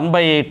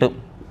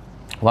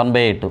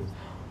 1/8.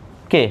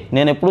 ఓకే,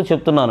 నేను ఎప్పుడు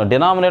చెప్తున్నాను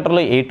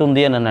డినామినేటర్లో 8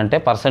 ఉంది అని అంటే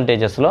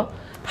పర్సంటేజెస్లో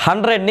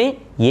 100ని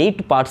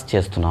 8 పార్ట్స్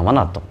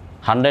చేస్తున్నామని అర్థం.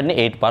 100ని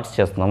 8 పార్ట్స్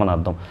చేస్తున్నామని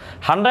అర్థం.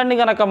 100ని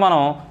కనుక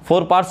మనం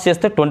 4 పార్ట్స్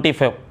చేస్తే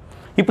 25.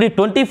 ఇప్పుడు ఈ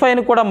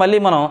 25ని కూడా మళ్ళీ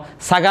మనం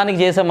సగానికి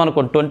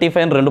చేసామనుకోండి.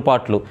 25ని 2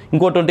 పార్ట్లు,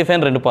 ఇంకో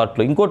 25ని 2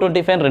 పార్ట్లు, ఇంకో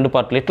 25ని 2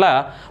 పార్ట్లు, ఇట్లా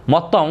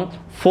మొత్తం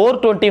 4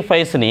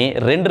 25స్ని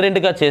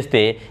 2గా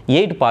చేస్తే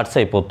 8 పార్ట్స్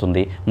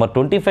అయిపోతుంది. మరి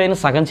 25ని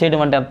సగం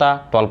చేయడం అంటే ఎంత?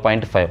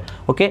 12.5.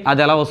 ఓకే,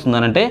 అది ఎలా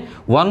వస్తుందనంటే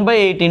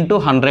 1/8 ×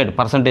 100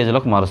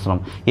 పర్సంటేజ్లోకి మారుస్తున్నాం.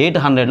 8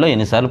 100లో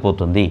ఎన్నిసార్లు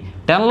పోతుంది?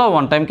 10లో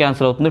 1 టైం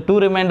క్యాన్సిల్ అవుతుంది, 2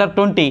 రిమైండర్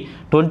 20.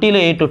 20లో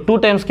 8 2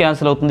 టైమ్స్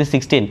క్యాన్సిల్ అవుతుంది,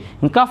 16.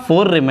 ఇంకా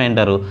 4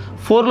 రిమైండరు,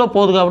 4లో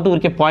పోదు కాబట్టి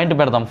ఊరికే పాయింట్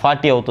పెడదాం,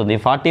 40 అవుతుంది.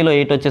 40లో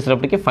 8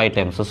 వచ్చేసేటప్పటికి 5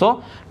 టైమ్స్. సో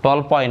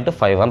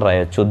 12.5 అని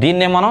రాయొచ్చు.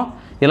 దీన్నే మనం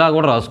ఇలా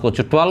కూడా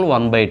రాసుకోవచ్చు, 12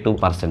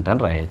 1/2%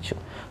 అని రాయొచ్చు.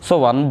 సో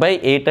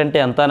 1/8 అంటే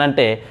ఎంత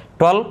అనంటే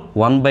 12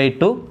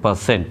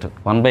 1/2%.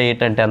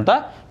 1/8 అంటే ఎంత?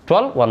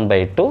 12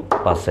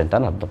 1/2%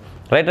 అని అర్థం.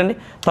 రైట్ అండి.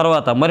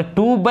 తర్వాత మరి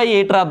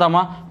 2/8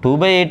 రాద్దామా?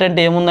 2/8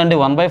 అంటే ఏముందండి?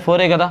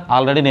 1/4 కదా,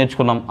 ఆల్రెడీ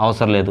నేర్చుకున్నాం,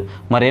 అవసరం లేదు.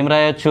 మరి ఏం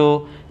రాయొచ్చు?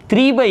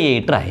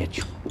 3/8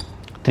 రాయొచ్చు.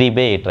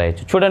 3/8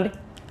 రాయొచ్చు. చూడండి,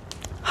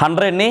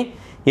 100ని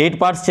 8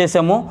 పార్ట్స్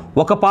చేసాము,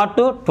 ఒక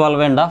పార్ట్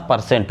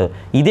 12.5%.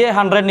 ఇదే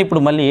 100ని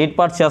ఇప్పుడు మళ్ళీ 8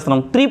 పార్ట్స్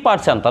చేస్తున్నాం, 3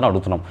 పార్ట్స్ ఎంత అని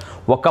అడుగుతున్నాం.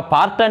 ఒక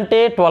పార్ట్ అంటే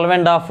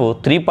 12.5,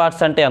 3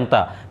 పార్ట్స్ అంటే ఎంత?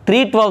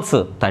 3 12s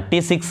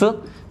 36.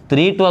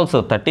 3 12s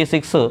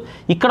 36.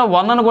 ఇక్కడ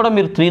 1ను కూడా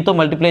మీరు 3తో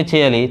మల్టిప్లై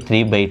చేయాలి,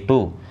 3/2.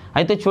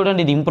 అయితే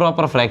చూడండి, ఇది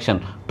ఇంప్రాపర్ ఫ్రాక్షన్.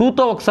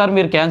 2తో ఒకసారి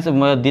మీరు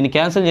దీన్ని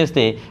క్యాన్సిల్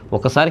చేస్తే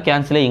ఒకసారి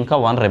క్యాన్సిల్ అయ్యి ఇంకా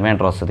 1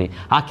 రిమైండర్ వస్తుంది.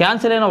 ఆ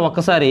క్యాన్సిల్ అయిన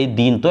ఒక్కసారి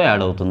దీంతో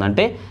యాడ్ అవుతుంది,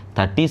 అంటే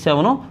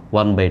 37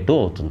 1/2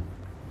 అవుతుంది.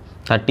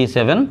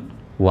 37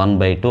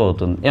 1/2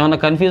 అవుతుంది. ఏమన్నా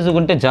కన్ఫ్యూజ్గా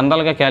ఉంటే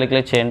జనరల్గా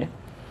క్యాలిక్యులేట్ చేయండి.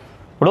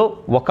 ఇప్పుడు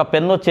ఒక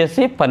పెన్ను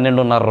వచ్చేసి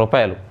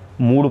 ₹12.5.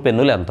 3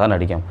 పెన్నులు ఎంత అని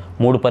అడిగాం.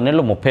 3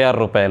 పెన్నులు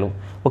 ₹36.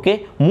 ఓకే,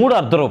 3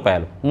 అర్ధ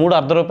రూపాయలు. 3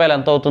 అర్ధ రూపాయలు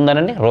ఎంత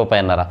అవుతుందనండి?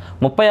 ₹1.5.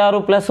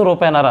 36 +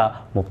 ₹1.5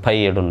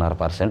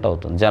 37.5%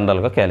 అవుతుంది.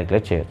 జనరల్గా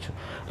క్యాలిక్యులేట్ చేయొచ్చు.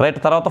 రైట్,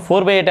 తర్వాత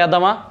 4/8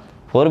 వేద్దామా?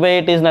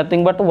 4/8 ఈజ్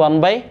నథింగ్ బట్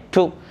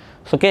 1/2.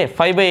 ఓకే,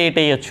 5/8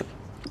 వేయచ్చు.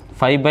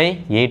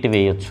 5/8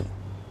 వేయచ్చు.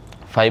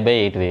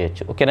 5/8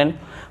 వేయచ్చు. ఓకేనండి.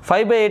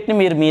 5/8ని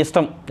మీరు మీ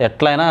ఇష్టం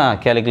ఎట్లయినా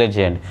క్యాలిక్యులేట్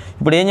చేయండి.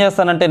 ఇప్పుడు ఏం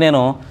చేస్తానంటే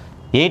నేను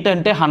 8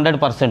 అంటే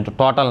 100%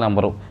 టోటల్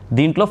నెంబరు,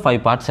 దీంట్లో 5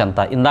 పార్ట్స్ ఎంత,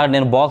 ఇందాక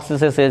నేను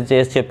బాక్సెస్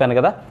చేసి చెప్పాను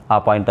కదా, ఆ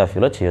పాయింట్ ఆఫ్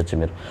వ్యూలో చేయొచ్చు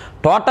మీరు.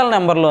 టోటల్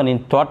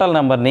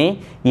నెంబర్ని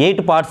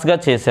 8 పార్ట్స్గా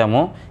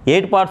చేసాము,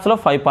 8 పార్ట్స్లో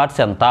 5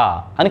 పార్ట్స్ ఎంత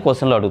అని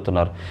క్వశ్చన్లో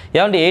అడుగుతున్నారు.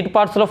 ఏమంటే 8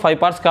 పార్ట్స్లో 5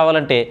 పార్ట్స్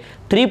కావాలంటే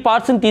 3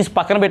 పార్ట్స్ని తీసి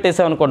పక్కన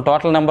పెట్టేసామనుకోండి,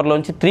 టోటల్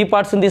నెంబర్లోంచి 3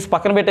 పార్ట్స్ని తీసి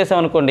పక్కన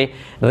పెట్టేసామనుకోండి,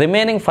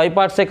 రిమైనింగ్ 5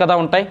 పార్ట్సే కదా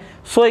ఉంటాయి.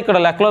 సో ఇక్కడ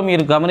లెక్కలో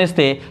మీరు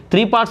గమనిస్తే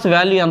 3 పార్ట్స్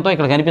వాల్యూ ఎంతో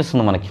ఇక్కడ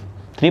కనిపిస్తుంది మనకి,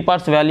 3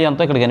 పార్ట్స్ వాల్యూ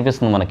ఎంతో ఇక్కడ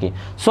కనిపిస్తుంది మనకి.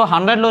 సో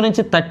 100లో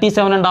నుంచి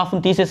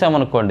 37.5ని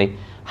తీసేసామనుకోండి,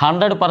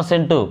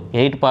 100%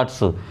 8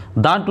 పార్ట్స్,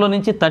 దాంట్లో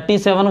నుంచి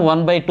 37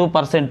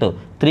 1/2%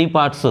 3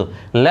 పార్ట్స్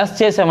లెస్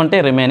చేసామంటే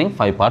రిమైనింగ్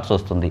 5 పార్ట్స్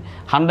వస్తుంది.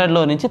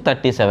 100లో నుంచి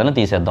 37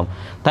 తీసేద్దాం.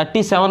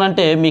 37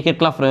 అంటే మీకు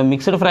ఇట్లా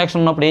మిక్స్డ్ ఫ్రాక్షన్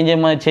ఉన్నప్పుడు ఏం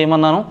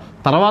చేయమన్నాను,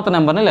 తర్వాత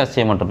నెంబర్ని లెస్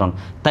చేయమంటున్నాను.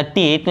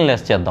 38ని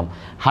లెస్ చేద్దాం.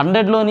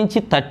 100లో నుంచి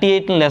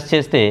 38ని లెస్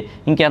చేస్తే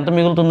ఇంకెంత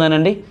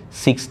మిగులుతుందనండి,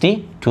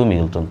 62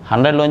 మిగులుతుంది.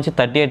 100లో నుంచి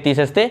 38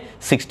 తీసేస్తే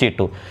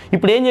 62.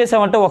 ఇప్పుడు ఏం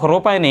చేసామంటే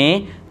 ₹1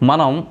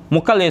 మనం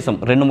ముక్కలు చేసాం,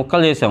 2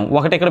 ముక్కలు చేసాం,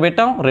 ఒకటి ఇక్కడ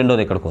పెట్టాం,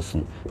 రెండోది ఇక్కడికి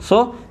వస్తుంది. సో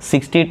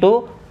 62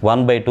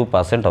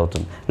 1/2%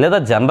 అవుతుంది. లేదా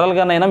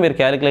జనరల్గానైనా మీరు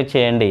క్యాలిక్యులేట్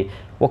చేయండి.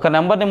 ఒక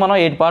నెంబర్ని మనం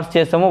 8 పార్ట్స్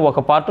చేసాము, ఒక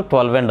పార్ట్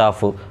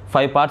 12.5,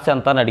 5 పార్ట్స్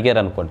ఎంత అని అడిగారు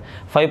అనుకోండి.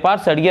 5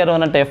 పార్ట్స్ అడిగారు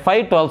అని అంటే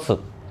 5 12s,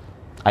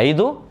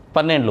 5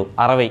 12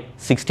 60,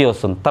 60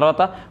 వస్తుంది.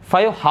 తర్వాత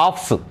 5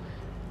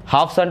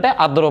 హాఫ్స్ అంటే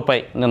 ₹1.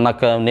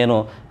 నేను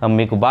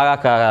మీకు బాగా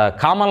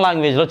కామన్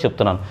లాంగ్వేజ్లో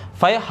చెప్తున్నాను.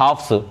 5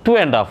 హాఫ్స్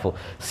 2.5,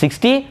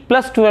 60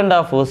 +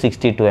 2.5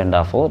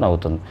 62.5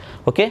 అవుతుంది.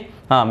 ఓకే,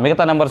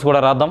 మిగతా నెంబర్స్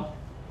కూడా రాద్దాం.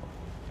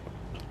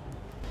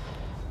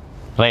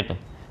 రైట్,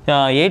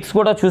 8s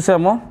కూడా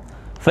చూసాము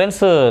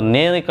ఫ్రెండ్స్.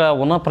 నేను ఇక్కడ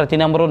ఉన్న ప్రతి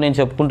నెంబరు నేను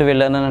చెప్పుకుంటూ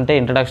వెళ్ళానంటే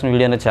ఇంట్రడక్షన్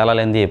వీడియో అనేది చాలా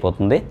లెంతీ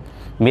అయిపోతుంది.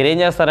 మీరేం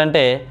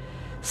చేస్తారంటే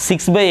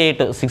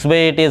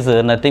 6/8 ఈజ్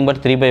నథింగ్ బట్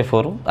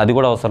 3/4, అది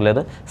కూడా అవసరం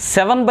లేదు.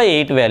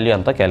 7/8 వాల్యూ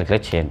అంతా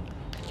క్యాలిక్యులేట్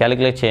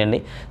చేయండి.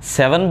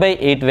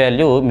 7/8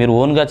 వాల్యూ మీరు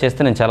ఓన్గా చేస్తే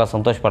నేను చాలా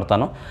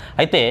సంతోషపడతాను.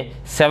 అయితే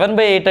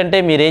 7/8 అంటే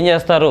మీరు ఏం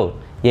చేస్తారు,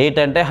 8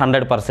 అంటే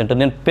 100%.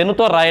 నేను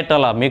పెన్నుతో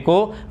రాయటలా, మీకు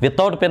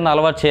వితౌట్ పెన్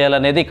అలవాటు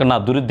చేయాలనేది ఇక్కడ నా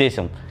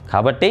దురుద్దేశం.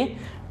 కాబట్టి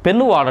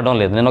పెన్ను వాడడం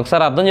లేదు. నేను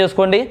ఒకసారి అర్థం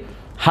చేసుకోండి.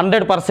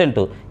 100%,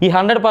 ఈ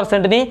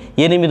 100%ని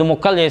 8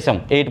 ముక్కలు చేసాం,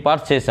 8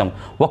 పార్ట్స్ చేసాం.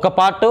 ఒక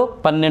పార్ట్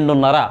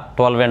 12.5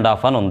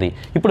 12.5 అని ఉంది.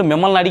 ఇప్పుడు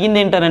మిమ్మల్ని అడిగింది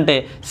ఏంటంటే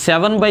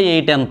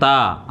 7/8 ఎంత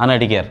అని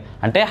అడిగారు.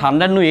 అంటే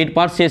 100 నువ్వు 8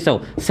 పార్ట్స్ చేసావు,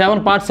 7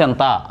 పార్ట్స్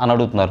ఎంత అని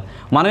అడుగుతున్నారు.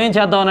 మనం ఏం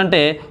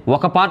చేద్దామనంటే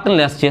ఒక పార్ట్ని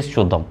లెస్ చేసి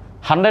చూద్దాం.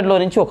 100లో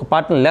నుంచి ఒక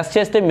పార్ట్ని లెస్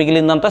చేస్తే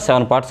మిగిలిందంతా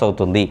 7 పార్ట్స్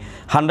అవుతుంది.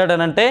 100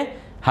 అని అంటే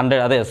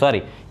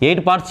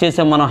 8 పార్ట్స్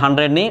చేసాం మనం.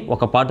 100ని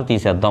ఒక పార్ట్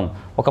తీసేద్దాం.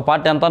 ఒక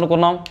పార్ట్ ఎంత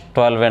అనుకున్నాం,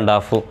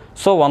 12.5.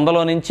 సో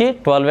 100లో నుంచి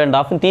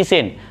 12.5ని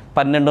తీసేయండి,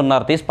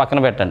 12.5 తీసి పక్కన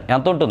పెట్టండి.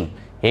 ఎంత ఉంటుంది,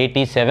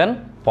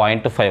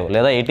 87.5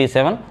 లేదా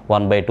 87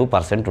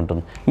 1/2%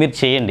 ఉంటుంది. మీరు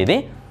చేయండి ఇది.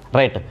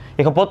 రైట్,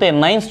 ఇకపోతే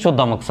 9s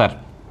చూద్దాం ఒకసారి.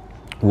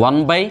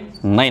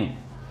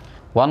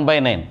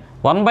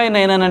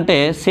 1/9 అని అంటే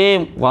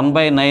సేమ్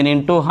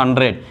 1/9 ×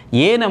 100.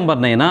 ఏ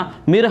నెంబర్నైనా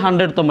మీరు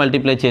 100తో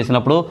మల్టిప్లై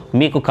చేసినప్పుడు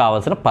మీకు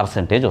కావాల్సిన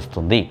పర్సంటేజ్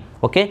వస్తుంది.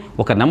 ఓకే,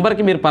 ఒక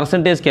నెంబర్కి మీరు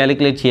పర్సంటేజ్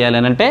క్యాలిక్యులేట్ చేయాలి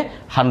అని అంటే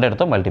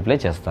 100తో మల్టిప్లై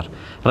చేస్తారు.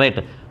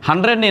 రైట్,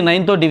 100ని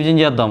 9తో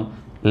డివిజన్ చేద్దాం.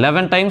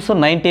 11 times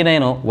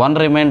 99, 1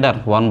 రిమైండర్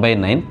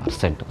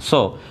 1/9%. సో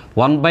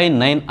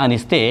 1/9 అని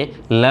ఇస్తే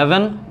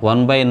 11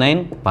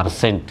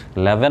 1/9%.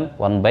 11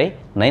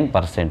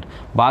 1/9%.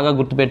 బాగా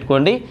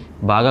గుర్తుపెట్టుకోండి.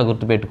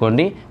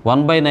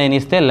 1/9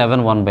 ఇస్తే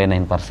 11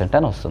 1/9%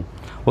 అని వస్తుంది.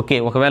 ఓకే,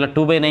 ఒకవేళ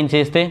 2/9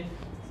 చేస్తే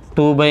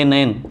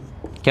 2/9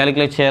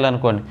 క్యాలిక్యులేట్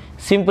చేయాలనుకోండి.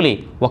 సింప్లీ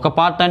ఒక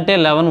పార్ట్ అంటే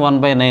 11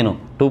 1/9,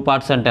 2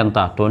 పార్ట్స్ అంటే ఎంత,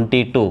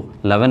 22.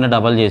 11ని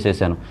డబల్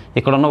చేసేసాను.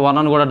 ఇక్కడ ఉన్న 1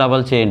 అని కూడా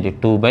డబల్ చేయండి,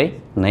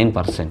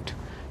 2/9%.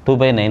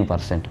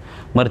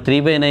 మరి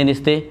 3/9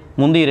 ఇస్తే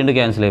ముందు ఈ 2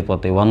 క్యాన్సిల్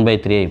అయిపోతాయి,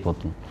 1/3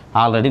 అయిపోతుంది.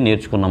 ఆల్రెడీ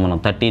నేర్చుకున్నాం మనం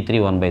 33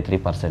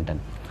 1/3%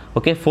 అని.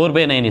 ఓకే,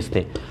 4/9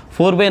 ఇస్తే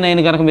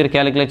 4/9 కనుక మీరు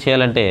క్యాలిక్యులేట్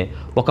చేయాలంటే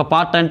ఒక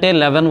పార్ట్ అంటే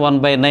 11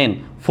 1/9,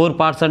 4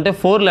 పార్ట్స్ అంటే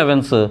 4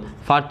 11s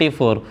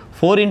 44,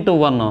 4 ×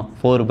 1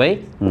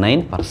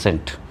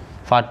 4/9%.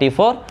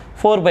 44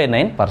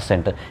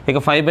 4/9%. ఇక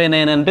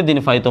 5/9 అంటే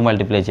దీన్ని 5తో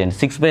మల్టిప్లై చేయండి.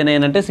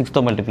 6/9 అంటే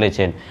 6తో మల్టిప్లై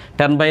చేయండి.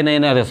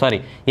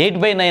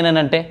 8/9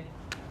 అని అంటే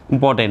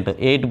ఇంపార్టెంట్,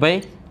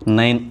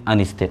 8/9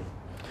 అని ఇస్తే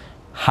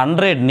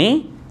 100ని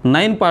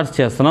 9 పార్ట్స్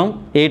చేస్తున్నాం,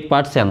 8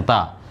 పార్ట్స్ ఎంత.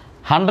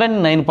 100ని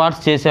 9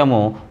 పార్ట్స్ చేసాము,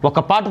 ఒక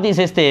పార్ట్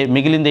తీసేస్తే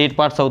మిగిలింది 8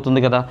 పార్ట్స్ అవుతుంది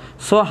కదా.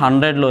 సో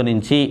 100లో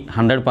నుంచి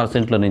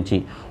 100%లో నుంచి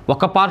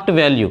ఒక పార్ట్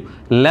వాల్యూ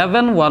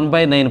 11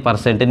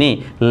 1/9%ని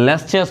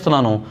లెస్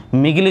చేస్తున్నాను,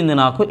 మిగిలింది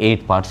నాకు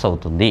 8 పార్ట్స్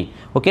అవుతుంది.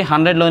 ఓకే,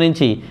 100లో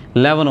నుంచి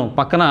 11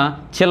 పక్కన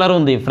చిల్లర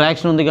ఉంది,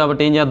 ఫ్రాక్షన్ ఉంది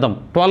కాబట్టి ఏం చేద్దాం,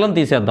 12ని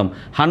తీసేద్దాం.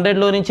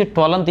 100లో నుంచి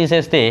 12ని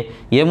తీసేస్తే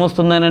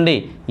ఏమొస్తుందనండి,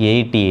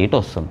 88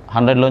 వస్తుంది.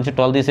 100లోంచి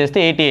 12 తీసేస్తే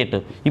 88.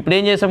 ఇప్పుడు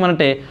ఏం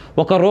చేసామంటే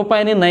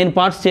 ₹1ని 9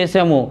 పార్ట్స్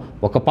చేసాము,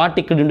 ఒక పార్ట్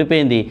ఇక్కడ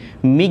ఉండిపోయింది,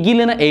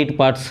 మిగిలిన 8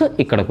 పార్ట్స్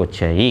ఇక్కడికి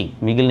వచ్చాయి.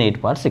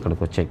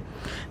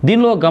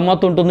 దీనిలో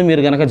గమ్మత్తు ఉంటుంది,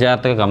 మీరు కనుక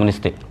జాగ్రత్తగా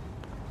గమనిస్తే.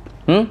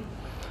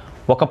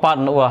 ఒక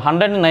పార్ట్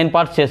 100ని 9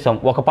 పార్ట్స్ చేసాం.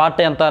 ఒక పార్ట్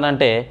ఎంత అని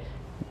అంటే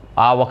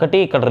ఆ 1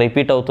 ఇక్కడ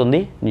రిపీట్ అవుతుంది,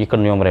 ఇక్కడ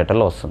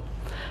న్యూమరేటర్లో వస్తుంది.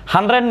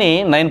 100ని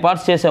 9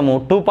 పార్ట్స్ చేసాము.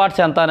 2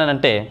 పార్ట్స్ ఎంత అని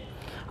అంటే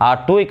ఆ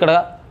 2 ఇక్కడ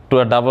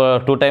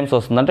 2 టైమ్స్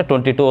వస్తుంది, అంటే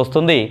 22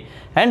 వస్తుంది.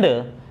 అండ్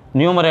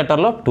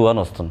న్యూమరేటర్లో 2 అని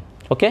వస్తుంది.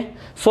 ఓకే,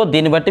 సో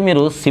దీన్ని బట్టి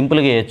మీరు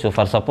సింపుల్గా వేయచ్చు.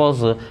 ఫర్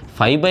సపోజ్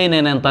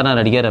 5/9 ఎంత అని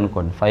అడిగారు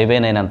అనుకోండి,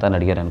 5/9 ఎంత అని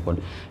అడిగారు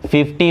అనుకోండి,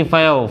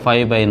 55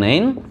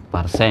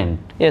 5/9%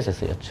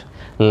 వేసేసేయచ్చు.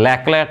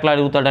 లెక్కలు ఎట్లా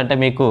అడుగుతాడంటే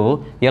మీకు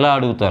ఇలా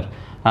అడుగుతారు,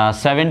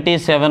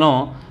 77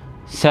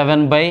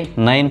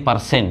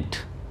 7/9%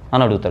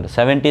 అని అడుగుతాడు.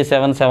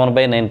 77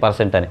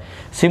 7/9% అని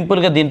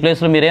సింపుల్గా దీని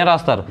ప్లేస్లో మీరు ఏం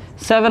రాస్తారు,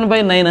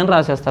 7/9 అని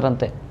రాసేస్తారు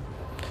అంతే.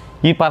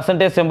 ఈ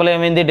పర్సంటేజ్ సింబల్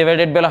ఏమైంది,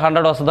 డివైడెడ్ బై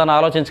 100 వస్తుందని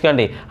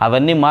ఆలోచించకండి.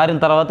 అవన్నీ మారిన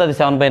తర్వాత అది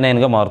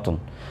 7/9గా మారుతుంది.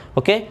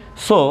 ఓకే,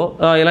 సో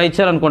ఇలా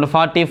ఇచ్చారనుకోండి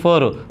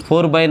 44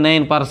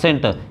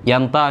 4/9%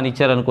 ఎంత అని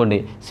ఇచ్చారనుకోండి,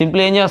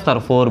 సింపుల్ ఏం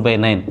చేస్తారు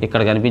 4/9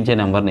 ఇక్కడ కనిపించే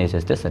నెంబర్ని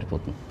వేసేస్తే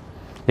సరిపోతుంది.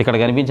 ఇక్కడ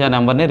కనిపించే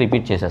నెంబర్ని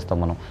రిపీట్ చేసేస్తాం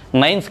మనం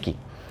 9స్కి.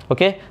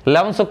 ఓకే,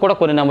 11స్కి కూడా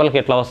కొన్ని నెంబర్లకి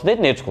ఎట్లా వస్తుంది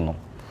నేర్చుకుందాం.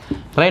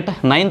 రైట్,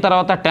 9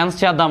 తర్వాత 10s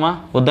చేద్దామా?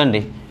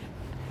 వద్దండి,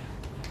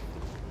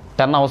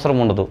 10 అవసరం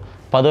ఉండదు.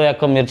 10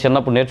 యొక్క మీరు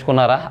చిన్నప్పుడు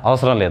నేర్చుకున్నారా?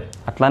 అవసరం లేదు.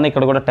 అట్లానే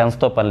ఇక్కడ కూడా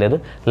 10స్తో పని లేదు.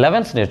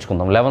 11s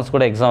నేర్చుకుందాం. 11s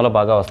కూడా ఎగ్జామ్లో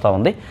బాగా వస్తూ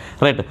ఉంది.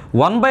 రైట్,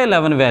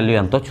 1/11 వాల్యూ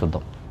ఎంతో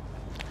చూద్దాం.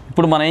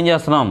 ఇప్పుడు మనం ఏం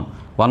చేస్తున్నాం,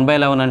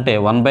 1/11 అంటే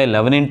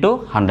 1/11 ×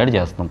 100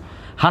 చేస్తున్నాం.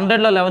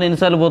 100లో 11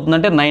 ఎన్నిసార్లు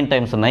పోతుందంటే 9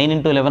 టైమ్స్,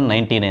 9 × 11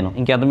 99.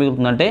 ఇంకెంత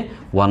మిగులుతుందంటే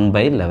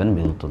 1/11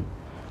 మిగులుతుంది.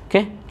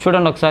 ఓకే,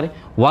 చూడండి ఒకసారి,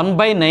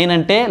 1/9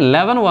 అంటే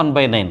 11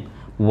 1/9,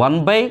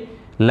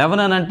 1/11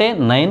 అని అంటే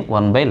 9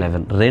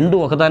 1/11. రెండు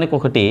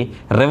ఒకదానికొకటి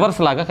రివర్స్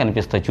లాగా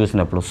కనిపిస్తాయి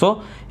చూసినప్పుడు. సో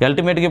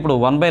అల్టిమేట్గా ఇప్పుడు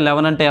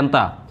 1/11 అంటే ఎంత,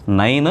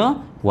 9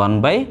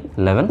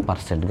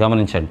 1/11%.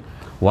 గమనించండి,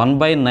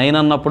 1/9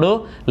 అన్నప్పుడు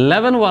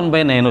 11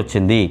 1/9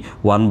 వచ్చింది,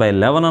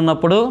 1/11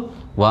 అన్నప్పుడు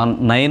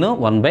 9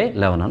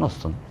 1/11 అని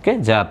వస్తుంది. ఓకే,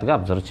 జాగ్రత్తగా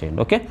అబ్జర్వ్ చేయండి.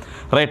 Okay,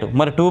 right.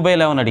 మరి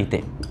 2/11 అడిగితే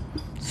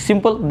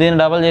సింపుల్, దీన్ని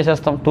డబల్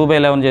చేసేస్తాం.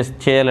 2/11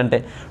 చేయాలంటే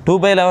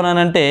 2/11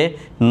 అని అంటే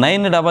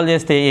 9ని డబల్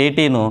చేస్తే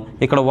 18,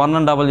 ఇక్కడ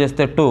 1ని డబల్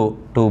చేస్తే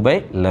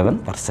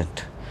 2/11%.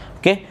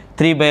 ఓకే,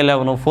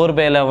 3/11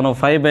 4/11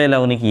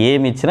 5/11కి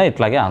ఏమి ఇచ్చినా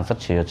ఇట్లాగే ఆన్సర్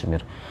చేయొచ్చు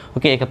మీరు.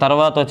 ఓకే, ఇక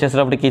తర్వాత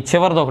వచ్చేసేటప్పటికి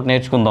చివరిది ఒకటి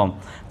నేర్చుకుందాం.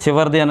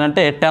 చివరిది అని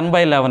అంటే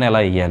 10/11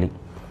 ఎలా వేయాలి,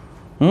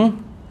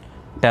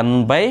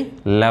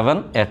 10/11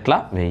 ఎట్లా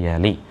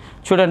వేయాలి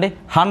చూడండి.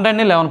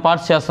 100ని 11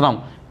 పార్ట్స్ చేస్తున్నాం,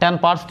 10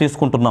 పార్ట్స్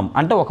తీసుకుంటున్నాం,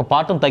 అంటే ఒక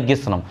పార్ట్ని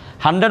తగ్గిస్తున్నాం.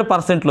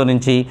 100%లో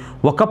నుంచి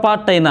ఒక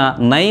పార్ట్ అయిన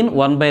 9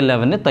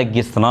 1/11ని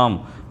తగ్గిస్తున్నాం.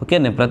 ఓకే,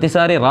 నేను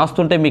ప్రతిసారి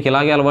రాస్తుంటే మీకు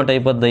ఇలాగే అలవాటు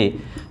అయిపోద్ది.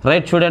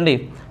 రైట్, చూడండి,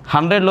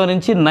 100లో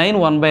నుంచి 9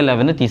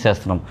 1/11ని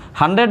తీసేస్తున్నాం.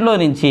 100లో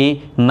నుంచి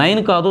 9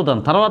 కాదు,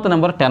 దాని తర్వాత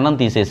నెంబర్ 10 అని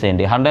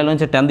తీసేసేయండి. 100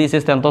 నుంచి 10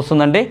 తీసేస్తే ఎంత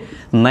వస్తుందండి,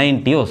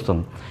 90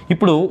 వస్తుంది.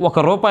 ఇప్పుడు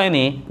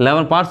 ₹1ని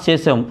 11 పార్ట్స్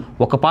చేసాం,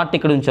 ఒక పార్ట్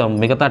ఇక్కడ ఉంచాం,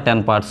 మిగతా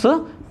 10 పార్ట్స్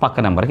పక్క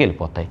నెంబర్కి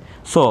వెళ్ళిపోతాయి.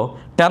 సో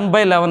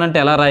 10/11 అంటే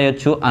ఎలా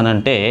రాయొచ్చు అని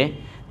అంటే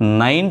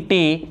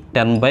 90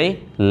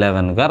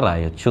 10/11గా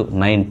రాయొచ్చు,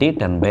 90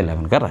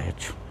 10/11గా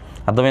రాయొచ్చు.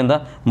 అర్థమైందా?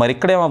 మరి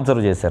ఇక్కడేం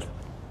అబ్జర్వ్ చేశారు,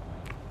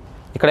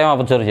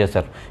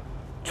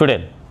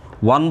 చూడండి,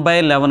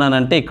 1/11 అని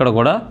అంటే ఇక్కడ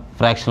కూడా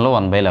ఫ్రాక్షన్లో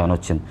 1/11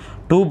 వచ్చింది.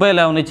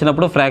 2/11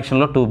 ఇచ్చినప్పుడు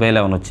ఫ్రాక్షన్లో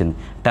 2/11 వచ్చింది.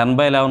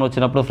 10/11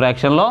 వచ్చినప్పుడు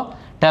ఫ్రాక్షన్లో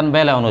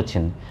 10/11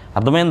 వచ్చింది.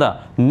 అర్థమైందా?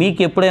 మీకు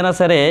ఎప్పుడైనా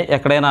సరే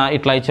ఎక్కడైనా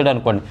ఇట్లా ఇచ్చాడు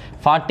అనుకోండి,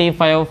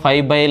 45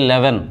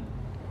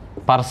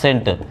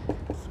 5/11%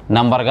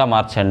 నెంబర్గా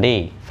మార్చండి,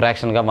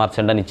 ఫ్రాక్షన్గా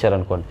మార్చండి అని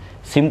ఇచ్చారనుకోండి,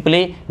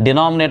 సింప్లీ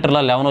డినామినేటర్లో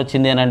 11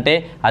 వచ్చింది అని అంటే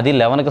అది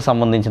 11కి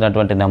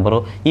సంబంధించినటువంటి నెంబరు.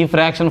 ఈ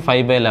ఫ్రాక్షన్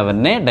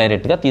 5/11నే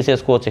డైరెక్ట్గా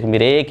తీసేసుకోవచ్చు,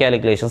 మీరు ఏ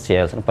క్యాలిక్యులేషన్స్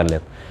చేయాల్సిన పని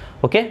లేదు.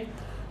 Okay,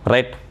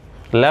 right.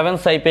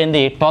 11s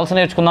అయిపోయింది. 12s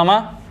నేర్చుకుందామా?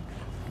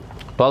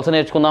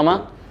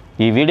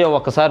 ఈ వీడియో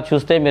ఒక్కసారి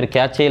చూస్తే మీరు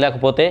క్యాచ్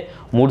చేయలేకపోతే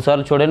 3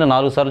 సార్లు చూడండి,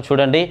 4 సార్లు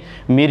చూడండి.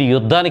 మీరు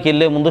యుద్ధానికి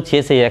వెళ్ళే ముందు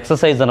చేసే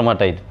ఎక్సర్సైజ్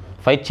అనమాట ఇది.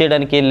 ఫైట్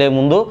చేయడానికి వెళ్ళే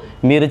ముందు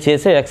మీరు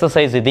చేసే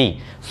ఎక్సర్సైజ్ ఇది.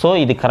 సో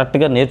ఇది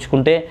కరెక్ట్గా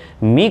నేర్చుకుంటే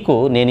మీకు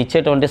నేను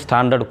ఇచ్చేటువంటి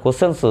స్టాండర్డ్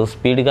క్వశ్చన్స్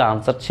స్పీడ్గా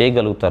ఆన్సర్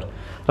చేయగలుగుతారు.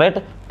 రైట్,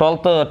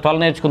 12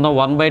 నేర్చుకుందాం.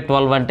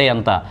 1/12 అంటే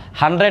ఎంత?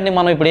 100ని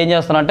మనం ఇప్పుడు ఏం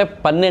చేస్తున్నాం అంటే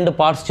 12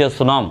 పార్ట్స్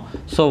చేస్తున్నాం.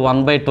 సో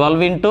 1/12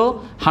 ×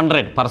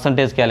 100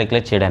 పర్సంటేజ్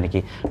క్యాలిక్యులేట్ చేయడానికి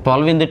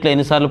 12 ఇందుట్లో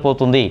ఎన్నిసార్లు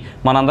పోతుంది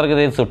మనందరికీ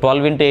తెలుసు.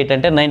 12 × 8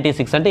 అంటే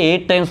 96, అంటే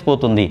 8 టైమ్స్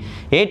పోతుంది.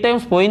 8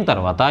 టైమ్స్ పోయిన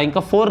తర్వాత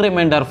ఇంకా 4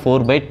 రిమైండర్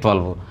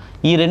 4/12.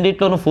 ఈ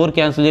రెండిట్లోనూ 4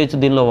 క్యాన్సిల్ చేయొచ్చు,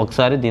 దీనిలో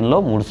ఒకసారి, దీనిలో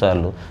 3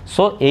 సార్లు.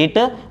 సో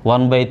 8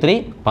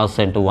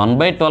 1/3%.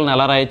 1/12ని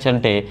ఎలా రాయొచ్చు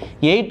అంటే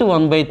 8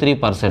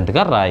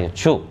 1/3%గా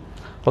రాయొచ్చు.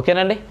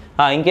 ఓకేనండి.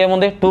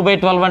 ఇంకేముంది?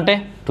 2/12 అంటే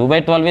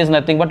 2/12 ఈజ్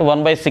నథింగ్ బట్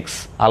 1/6,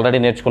 ఆల్రెడీ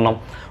నేర్చుకున్నాం.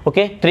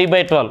 ఓకే,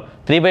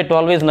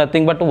 3/12 ఈజ్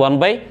నథింగ్ బట్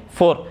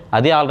 1/4,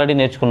 అది ఆల్రెడీ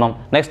నేర్చుకున్నాం.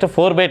 నెక్స్ట్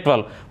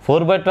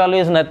 4/12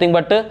 ఈజ్ నథింగ్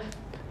బట్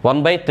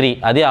 1/3,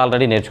 అది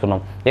ఆల్రెడీ నేర్చుకున్నాం.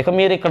 ఇక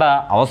మీరు ఇక్కడ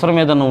అవసరం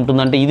ఏదన్నా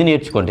ఉంటుందంటే ఇది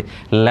నేర్చుకోండి.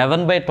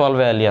 11/12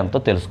 వాల్యూ ఎంతో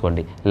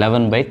తెలుసుకోండి.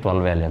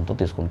 11/12 వాల్యూ ఎంతో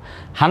తీసుకోండి.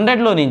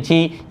 100లో నుంచి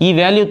ఈ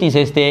వాల్యూ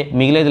తీసేస్తే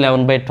మిగిలేది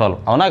 11/12,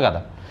 అవునా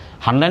కదా?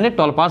 100ని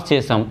 12 పార్ట్స్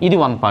చేసాం, ఇది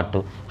 1 పార్ట్.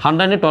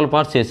 100ని 12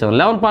 పార్ట్స్ చేసాం,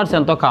 11 పార్ట్స్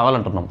ఎంతో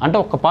కావాలంటున్నాం, అంటే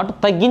ఒక్క పార్ట్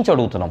తగ్గించి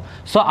అడుగుతున్నాం.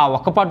 సో ఆ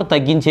ఒక్క పార్ట్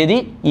తగ్గించేది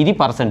ఇది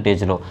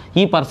పర్సంటేజ్లో,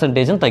 ఈ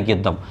పర్సంటేజ్ని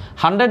తగ్గిద్దాం.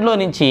 100లో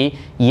నుంచి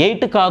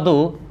 8 కాదు,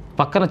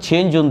 పక్కన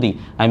చేంజ్ ఉంది,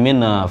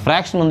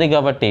 ఫ్రాక్షన్ ఉంది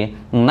కాబట్టి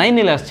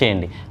 9ని లెస్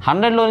చేయండి.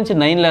 100లో నుంచి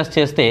 9 లెస్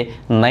చేస్తే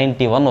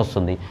 91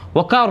 వస్తుంది.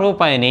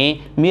 ₹1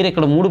 మీరు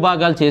ఇక్కడ 3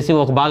 భాగాలు చేసి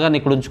ఒక భాగాన్ని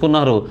ఇక్కడ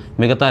ఉంచుకున్నారు,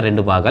 మిగతా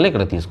 2 భాగాలు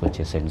ఇక్కడ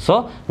తీసుకొచ్చేసేయండి. సో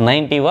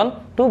 91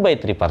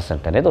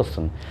 2/3% అనేది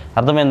వస్తుంది.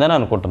 అర్థమైందని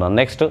అనుకుంటున్నాను.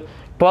 నెక్స్ట్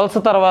 12th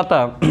తర్వాత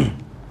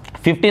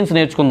 15s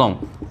నేర్చుకుందాం.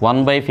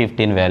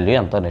 1/15 వాల్యూ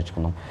ఎంతో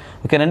నేర్చుకుందాం.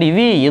 ఓకేనండి.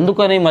 ఇవి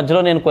ఎందుకని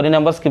మధ్యలో నేను కొన్ని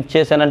నెంబర్ స్కిప్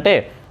చేశానంటే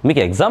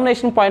మీకు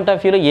ఎగ్జామినేషన్ పాయింట్ ఆఫ్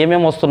వ్యూలో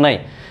ఏమేమి వస్తున్నాయి,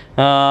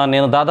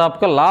 నేను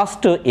దాదాపుగా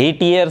లాస్ట్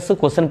 8 years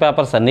క్వశ్చన్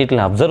పేపర్స్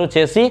అన్నిటిని అబ్జర్వ్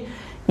చేసి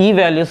ఈ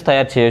వాల్యూస్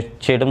తయారు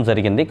చేయడం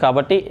జరిగింది.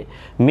 కాబట్టి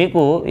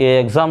మీకు ఈ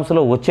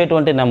ఎగ్జామ్స్లో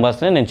వచ్చేటువంటి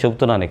నెంబర్స్ని నేను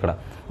చెప్తున్నాను ఇక్కడ.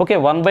 ఓకే,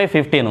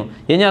 1/15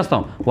 ఏం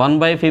చేస్తాం,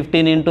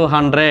 1/15 ×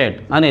 100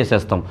 అని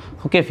వేసేస్తాం.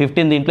 ఓకే,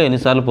 15 దీంట్లో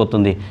ఎన్నిసార్లు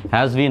పోతుంది,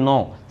 as we know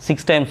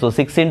 6 times,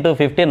 6 ×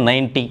 15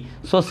 90.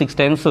 So 6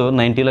 times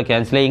 90లో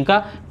cancel అయ్యి ఇంకా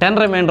 10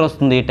 రిమైండర్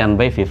వస్తుంది,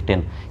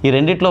 10/15. ఈ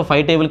రెండిట్లో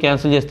 5 టేబుల్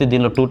క్యాన్సిల్ చేస్తే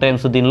దీనిలో 2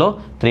 times, దీనిలో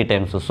 3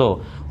 times. సో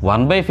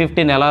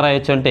 1/15 ఎలా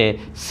రాయొచ్చు అంటే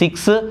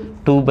 6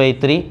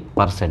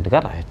 2/3%గా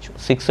రాయొచ్చు.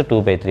 6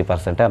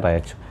 2/3% అని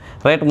రాయొచ్చు.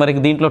 రైట్, మరి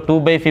దీంట్లో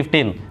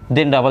 2/15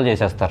 దీన్ని డబల్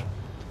చేసేస్తారు.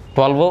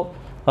 12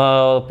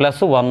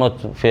 + 1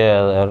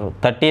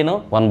 13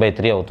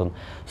 1/3 అవుతుంది.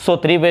 సో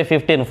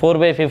 3/15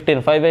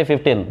 4/15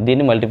 5/15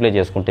 దీన్ని మల్టిప్లై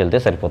చేసుకుంటూ వెళ్తే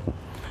సరిపోతుంది.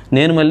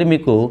 నేను మళ్ళీ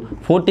మీకు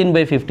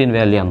 14/15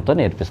 వాల్యూ ఎంతో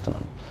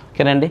నేర్పిస్తున్నాను.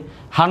 ఓకేనండి.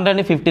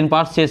 100ని 15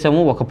 పార్ట్స్ చేసాము,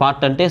 ఒక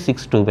పార్ట్ అంటే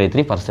 6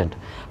 2/3%.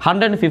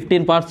 100ని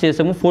 15 పార్ట్స్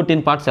చేసాము,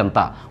 14 పార్ట్స్ ఎంత,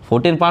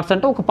 14 పార్ట్స్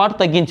అంటే ఒక పార్ట్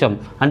తగ్గించాం,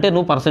 అంటే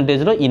నువ్వు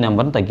పర్సంటేజ్లో ఈ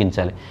నెంబర్ని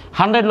తగ్గించాలి.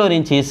 100లో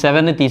నుంచి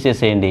 7ని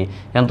తీసేసేయండి,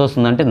 ఎంత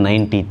వస్తుందంటే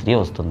 93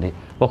 వస్తుంది.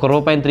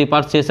 ₹1 3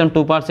 పార్ట్స్ చేసాం,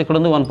 2 పార్ట్స్ ఇక్కడ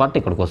ఉంది, 1 పార్ట్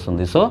ఇక్కడికి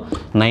వస్తుంది. సో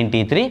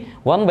 93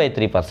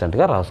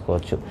 1/3%గా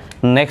రాసుకోవచ్చు.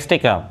 నెక్స్ట్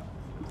ఇక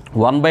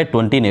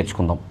 1/20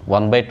 నేర్చుకుందాం.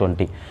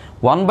 1/20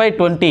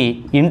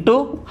 ×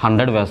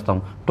 100 వేస్తాం.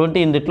 20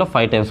 ఇందుట్లో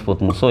 5 times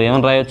పోతుంది. సో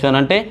ఏమని రాయొచ్చు అని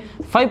అంటే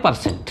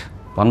 5%.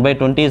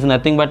 1/20 ఈజ్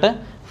నథింగ్ బట్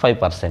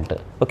 5%.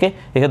 ఓకే,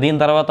 ఇక దీని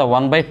తర్వాత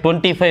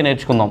 1/25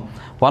 నేర్చుకుందాం.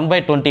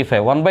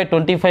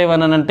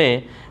 1/25 అని అంటే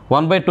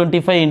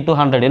 1/25 ×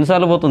 100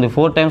 ఎన్నిసార్లు పోతుంది,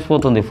 4 times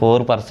పోతుంది,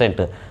 4%.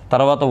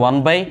 తర్వాత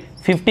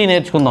 1/50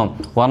 నేర్చుకుందాం.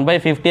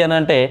 1/50 అని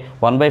అంటే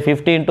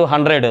 1/50 ×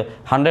 100,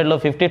 100లో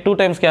 50 2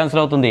 times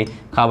క్యాన్సిల్ అవుతుంది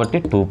కాబట్టి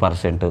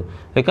 2%.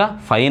 ఇక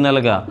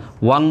ఫైనల్గా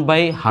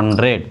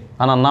 1/100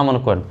 అని అన్నాం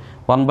అనుకోండి.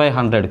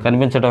 1/100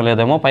 కనిపించడం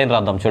లేదేమో, పైన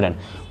రాద్దాం చూడండి.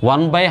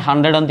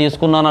 1/100 అని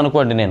తీసుకున్నాను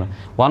అనుకోండి నేను.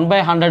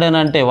 1/100 అని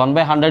అంటే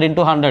 1/100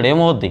 × 100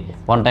 ఏమవుద్ది,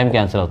 1 time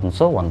క్యాన్సిల్ అవుతుంది.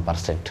 సో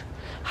 1%.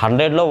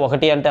 100లో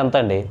 1 అంటే ఎంత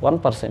అండి,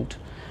 1%.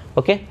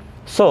 ఓకే,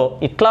 సో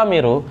ఇట్లా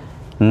మీరు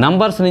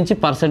నంబర్స్ నుంచి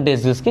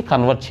పర్సంటేజెస్కి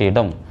కన్వర్ట్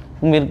చేయడం.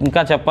 మీరు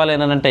ఇంకా చెప్పాలి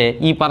ఏంటంటే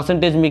ఈ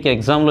పర్సంటేజ్ మీకు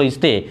ఎగ్జామ్లో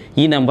ఇస్తే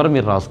ఈ నెంబర్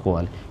మీరు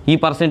రాసుకోవాలి, ఈ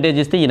పర్సంటేజ్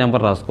ఇస్తే ఈ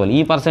నెంబర్ రాసుకోవాలి,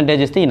 ఈ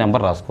పర్సంటేజ్ ఇస్తే ఈ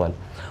నెంబర్ రాసుకోవాలి.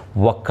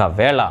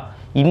 ఒకవేళ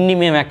ఇన్ని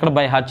మేము ఎక్కడ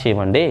బై హార్ట్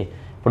చేయమండి.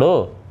 ఇప్పుడు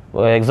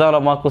ఎగ్జామ్లో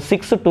మాకు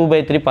 6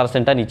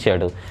 2/3% అని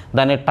ఇచ్చాడు,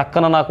 దాన్ని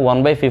టక్కన నాకు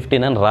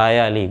 1/15 అని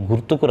రాయాలి,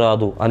 గుర్తుకు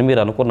రాదు అని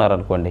మీరు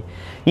అనుకున్నారనుకోండి.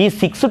 ఈ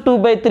 6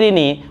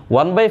 2/3ని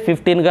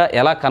 1/15గా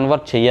ఎలా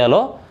కన్వర్ట్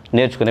చేయాలో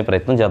నేర్చుకునే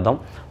ప్రయత్నం చేద్దాం.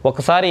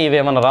 ఒకసారి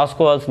ఇవేమైనా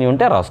రాసుకోవాల్సినవి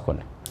ఉంటే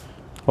రాసుకోండి.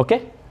 ఓకే,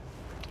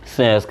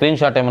 స్క్రీన్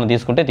షాట్ ఏమైనా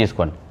తీసుకుంటే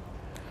తీసుకోండి.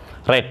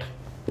 రైట్,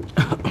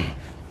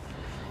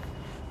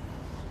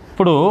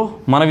 ఇప్పుడు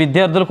మన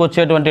విద్యార్థులకు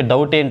వచ్చేటువంటి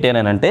డౌట్ ఏంటి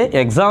అని అంటే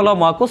ఎగ్జామ్లో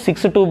మాకు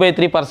 6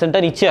 2/3%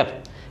 అని ఇచ్చారు,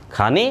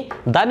 కానీ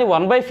దాన్ని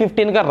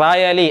 1/15గా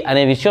రాయాలి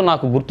అనే విషయం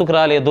నాకు గుర్తుకు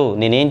రాలేదు,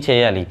 నేనేం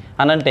చేయాలి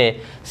అని అంటే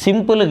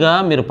సింపుల్గా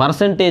మీరు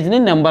పర్సంటేజ్ని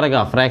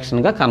నెంబర్గా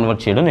ఫ్రాక్షన్గా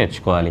కన్వర్ట్ చేయడం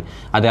నేర్చుకోవాలి.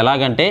 అది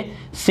ఎలాగంటే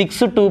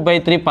 6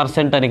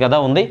 2/3% అని కదా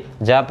ఉంది,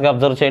 జాగ్రత్తగా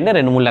అబ్జర్వ్ చేయండి,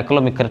 2-3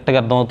 లెక్కల్లో మీకు కరెక్ట్గా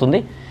అర్థమవుతుంది.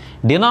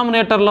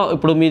 డినామినేటర్లో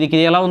ఇప్పుడు మీది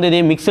ఎలా ఉంది, ఇది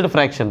మిక్స్డ్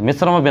ఫ్రాక్షన్,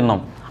 మిశ్రమ భిన్నం,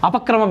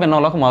 అపక్రమ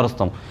భిన్నంలోకి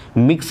మారుస్తాం.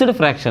 Mixed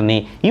ఫ్రాక్షన్ని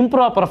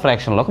improper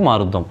ఫ్రాక్షన్లోకి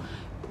మారుద్దాం.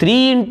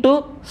 3 ×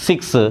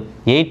 6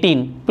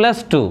 18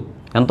 + 2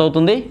 ఎంత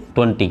అవుతుంది,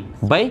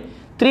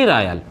 20/3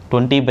 రాయాలి.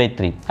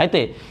 20/3 అయితే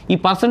ఈ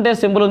పర్సంటేజ్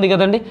సింబల్ ఉంది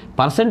కదండి,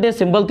 పర్సంటేజ్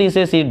సింబల్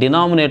తీసేసి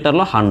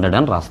డినామినేటర్లో 100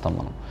 అని రాస్తాం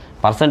మనం.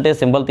 పర్సంటేజ్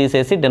సింబల్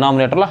తీసేసి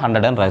డినామినేటర్లో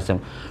 100 అని రాసాం.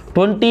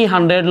 20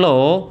 100లో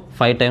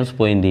 5 times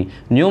పోయింది,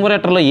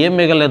 న్యూమరేటర్లో ఏం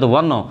మిగలేదు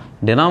 1,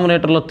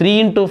 డినామినేటర్లో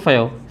 3 ×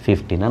 5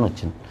 15 అని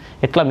వచ్చింది.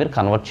 ఇట్లా మీరు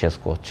కన్వర్ట్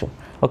చేసుకోవచ్చు.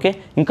 ఓకే,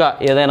 ఇంకా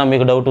ఏదైనా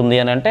మీకు డౌట్ ఉంది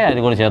అని అంటే అది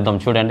కూడా చేద్దాం.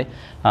 చూడండి,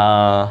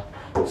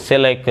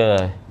 లైక్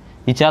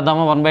ఇది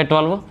చేద్దామా,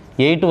 1/12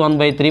 8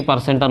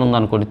 1/3% అని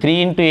ఉందనుకోండి.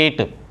 3 ×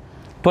 8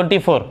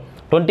 24,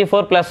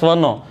 24 +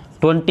 1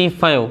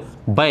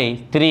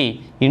 25/3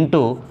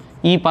 ఇంటూ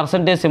ఈ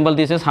పర్సంటేజ్ సింబల్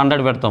తీసేసి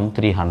 100 పెడతాం,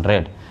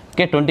 300.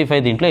 ఓకే,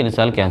 25 దీంట్లో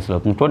ఎన్నిసార్లు క్యాన్సిల్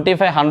అవుతుంది,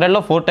 25 100లో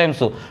 4 times,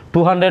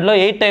 200లో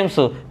 8 times,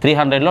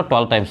 300లో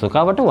 12 times,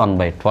 కాబట్టి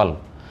 1/12.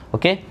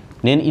 ఓకే,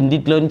 నేను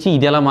ఇందులో నుంచి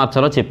ఇది ఎలా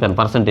మార్చాలో చెప్పాను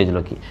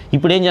పర్సంటేజ్లోకి.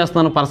 ఇప్పుడు ఏం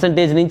చేస్తున్నాను,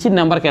 పర్సంటేజ్ నుంచి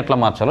నెంబర్కి ఎట్లా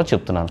మార్చాలో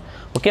చెప్తున్నాను.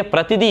 ఓకే,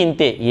 ప్రతిదీ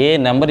ఇంతే, ఏ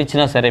నెంబర్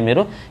ఇచ్చినా సరే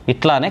మీరు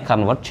ఇట్లానే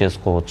కన్వర్ట్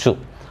చేసుకోవచ్చు.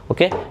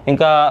 ఓకే,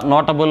 ఇంకా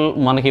నోటబుల్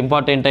మనకి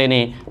ఇంపార్టెంట్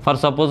అయినాయి. ఫర్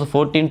సపోజ్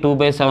 14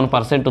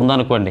 2/7%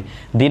 ఉందనుకోండి,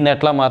 దీన్ని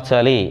ఎట్లా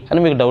మార్చాలి అని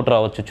మీకు డౌట్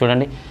రావచ్చు.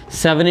 చూడండి,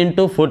 7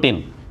 × 14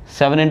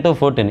 7 ×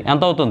 14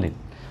 ఎంత అవుతుంది?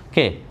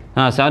 Okay,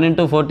 7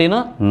 × 14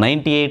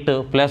 98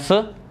 plus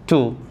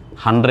 2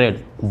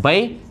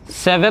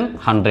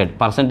 100/700.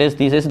 పర్సంటేజ్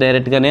తీసేసి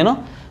డైరెక్ట్గా నేను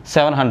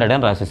 700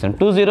 అని రాసేసాను.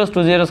 2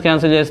 zeros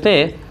క్యాన్సిల్ చేస్తే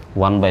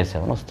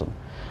 1/7 వస్తుంది.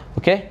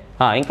 ఓకే,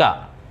 ఇంకా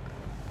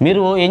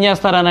మీరు ఏం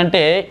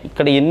చేస్తారనంటే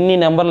ఇక్కడ ఎన్ని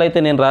నెంబర్లు అయితే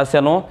నేను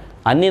రాశానో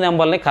అన్ని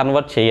నెంబర్లని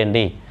కన్వర్ట్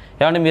చేయండి.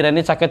 ఏమంటే మీరు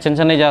అన్నీ చక్కగా చిన్న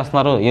చిన్నవి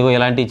చేస్తున్నారు, ఇగో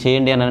ఇలాంటివి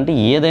చేయండి అని అంటే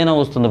ఏదైనా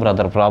వస్తుంది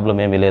బ్రదర్, ప్రాబ్లం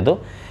ఏమీ లేదు.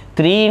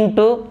 3 ×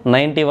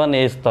 91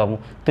 వేస్తాము.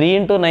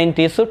 3 ×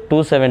 90 is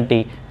 270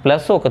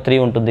 ప్లస్ ఒక 3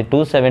 ఉంటుంది,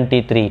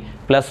 273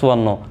 ప్లస్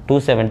 1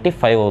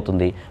 275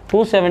 అవుతుంది.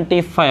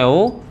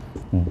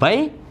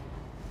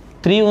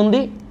 275/3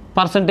 ఉంది,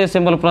 పర్సంటేజ్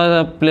సింబల్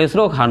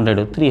ప్లేస్లో ఒక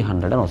 100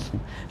 300 అని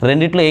వస్తుంది.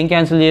 రెండిట్లో ఏం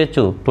క్యాన్సిల్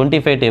చేయొచ్చు,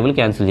 25 టేబుల్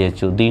క్యాన్సిల్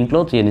చేయొచ్చు. దీంట్లో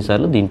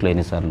ఎన్నిసార్లు, దీంట్లో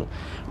ఎన్నిసార్లు.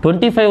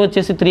 25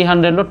 వచ్చేసి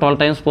 300లో 12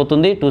 టైమ్స్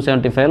పోతుంది,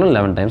 275లో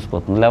 11 టైమ్స్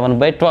పోతుంది,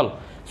 11/12.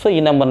 సో ఈ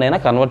నెంబర్నైనా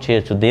కన్వర్ట్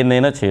చేయొచ్చు,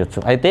 దేన్నైనా చేయొచ్చు.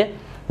 అయితే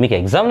మీకు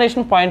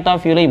ఎగ్జామినేషన్ పాయింట్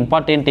ఆఫ్ వ్యూలో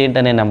ఇంపార్టెంట్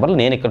ఏంటనే నెంబర్లు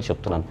నేను ఇక్కడ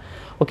చెప్తున్నాను.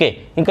 ఓకే,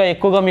 ఇంకా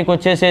ఎక్కువగా మీకు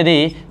వచ్చేసేది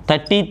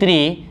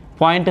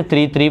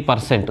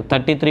 33.33%.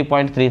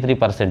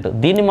 33.33%.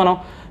 దీన్ని మనం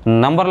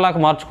నంబర్లాగా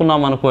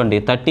మార్చుకున్నాం అనుకోండి,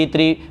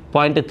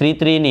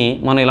 33.33ని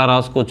మనం ఇలా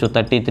రాసుకోవచ్చు,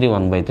 33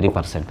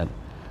 1/3% అని.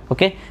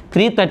 ఓకే,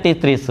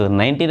 333s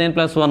 99 +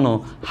 1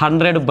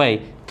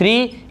 100/3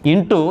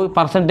 ఇంటూ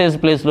పర్సంటేజ్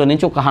ప్లేస్లో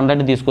నుంచి ఒక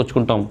 100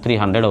 తీసుకొచ్చుకుంటాం,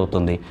 300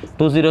 అవుతుంది.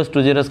 2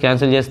 zeros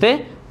క్యాన్సిల్ చేస్తే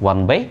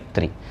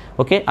 1/3.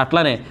 ఓకే,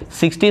 అట్లానే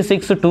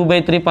 66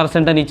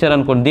 2/3% అని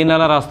ఇచ్చారనుకోండి, దీన్ని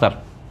ఎలా రాస్తారు?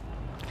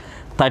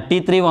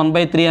 33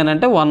 1/3 అని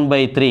అంటే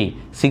 1/3,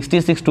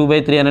 66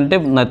 2/3 అని అంటే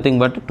నథింగ్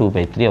బట్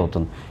 2/3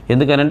 అవుతుంది.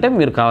 ఎందుకనంటే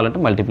మీరు కావాలంటే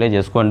మల్టిప్లై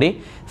చేసుకోండి.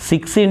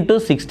 6 ×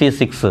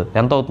 66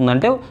 ఎంత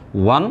అవుతుందంటే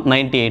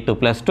 198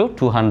 ప్లస్ 2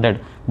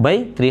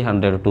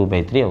 200/300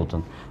 2/3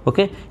 అవుతుంది.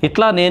 ఓకే,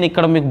 ఇట్లా నేను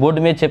ఇక్కడ మీకు బోర్డు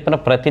మీద చెప్పిన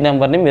ప్రతి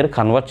నెంబర్ని మీరు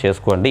కన్వర్ట్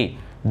చేసుకోండి.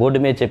 బోర్డు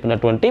మీద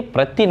చెప్పినటువంటి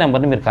ప్రతి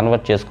నెంబర్ని మీరు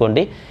కన్వర్ట్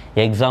చేసుకోండి,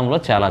 ఎగ్జామ్లో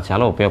చాలా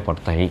చాలా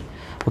ఉపయోగపడతాయి.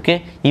 ఓకే,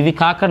 ఇవి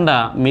కాకుండా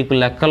మీకు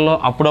లెక్కల్లో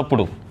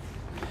అప్పుడప్పుడు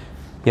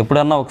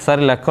ఎప్పుడన్నా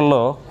ఒకసారి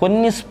లెక్కల్లో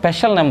కొన్ని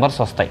స్పెషల్ నెంబర్స్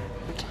వస్తాయి.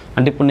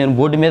 అంటే ఇప్పుడు నేను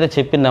బోర్డు మీద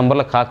చెప్పిన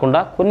నెంబర్లు కాకుండా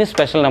కొన్ని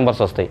స్పెషల్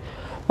నెంబర్స్ వస్తాయి.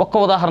 ఒక్క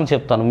ఉదాహరణ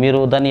చెప్తాను, మీరు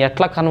దాన్ని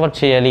ఎట్లా కన్వర్ట్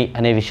చేయాలి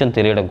అనే విషయం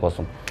తెలియడం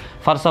కోసం.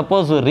 ఫర్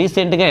సపోజ్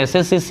రీసెంట్గా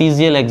SSC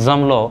CGL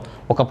ఎగ్జామ్లో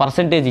ఒక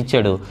పర్సంటేజ్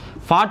ఇచ్చాడు,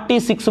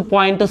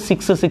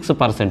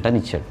 46.66% అని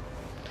ఇచ్చాడు.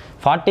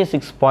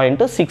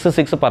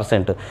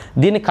 46.66%.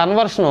 దీని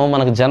కన్వర్షన్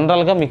మనకు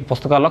జనరల్గా మీకు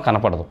పుస్తకాల్లో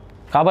కనపడదు,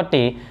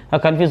 కాబట్టి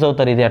కన్ఫ్యూజ్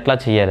అవుతారు ఇది ఎట్లా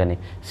చేయాలని.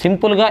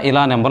 సింపుల్గా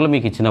ఇలా నెంబర్లు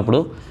మీకు ఇచ్చినప్పుడు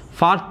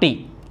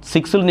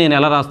 46లు నేను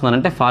ఎలా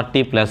రాస్తున్నానంటే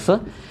 40 +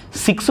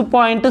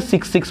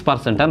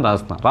 6.66% అని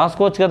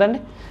రాసుకోవచ్చు కదండి.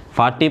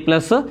 40 +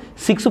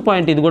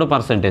 6 ఇది కూడా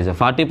పర్సంటేజ్,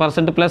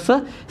 40% +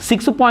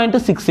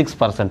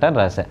 6.66% అని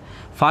రాశా.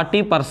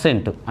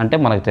 40% అంటే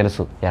మనకు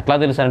తెలుసు, ఎట్లా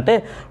తెలుసు అంటే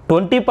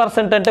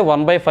 20% అంటే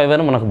 1/5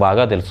 అని మనకు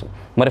బాగా తెలుసు.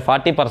 మరి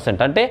 40%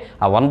 అంటే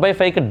ఆ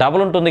 1/5కి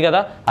డబుల్ ఉంటుంది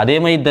కదా,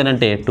 అదేమైద్ది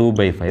అంటే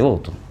 2/5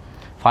 అవుతుంది.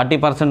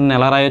 40%ని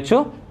ఎలా రాయొచ్చు,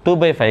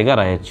 2/5గా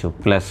రాయొచ్చు.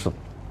 ప్లస్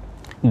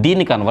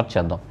దీన్ని కన్వర్ట్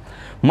చేద్దాం.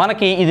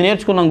 మనకి ఇది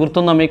నేర్చుకున్నాం,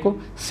 గుర్తుందా మీకు?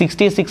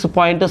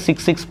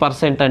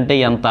 66.66% అంటే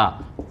ఎంత,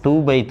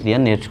 2/3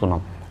 అని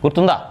నేర్చుకున్నాం,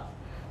 గుర్తుందా?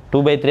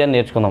 2/3 అని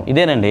నేర్చుకున్నాం.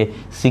 ఇదేనండి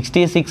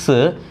 66,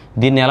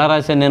 దీన్ని ఎలా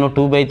రాశాను నేను,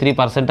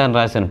 2/3% అని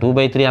రాశాను.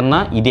 2/3 అన్నా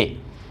ఇదే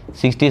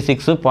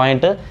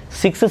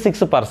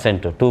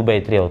 66.66%,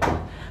 2/3 అవుతుంది.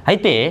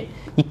 అయితే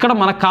ఇక్కడ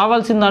మనకు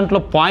కావాల్సిన దాంట్లో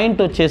పాయింట్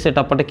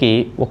వచ్చేసేటప్పటికి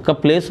ఒక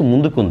ప్లేస్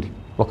ముందుకుంది.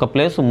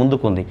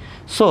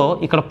 సో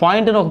ఇక్కడ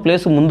పాయింట్ని ఒక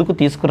ప్లేస్ ముందుకు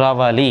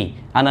తీసుకురావాలి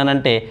అని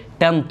అంటే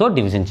 10తో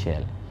డివిజన్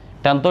చేయాలి.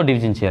 10తో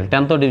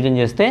డివిజన్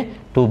చేస్తే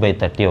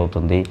 2/30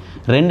 అవుతుంది.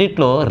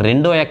 రెండిట్లో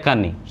రెండో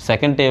ఎక్కాన్ని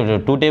సెకండ్ టేబుల్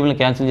 2 టేబుల్ని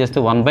క్యాన్సిల్ చేస్తే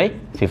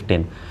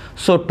 1/15.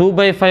 So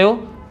 2/5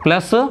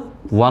 plus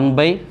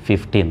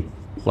 1/15.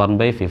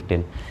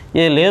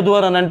 ఏ లేదు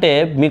అని అంటే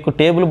మీకు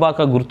టేబుల్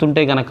బాగా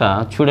గుర్తుంటే కనుక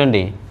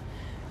చూడండి,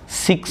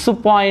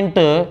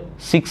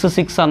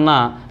 6.66 అన్నా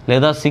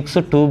లేదా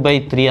 6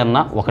 2/3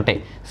 అన్నా ఒకటే.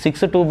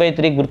 6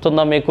 2/3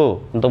 గుర్తుందా మీకు?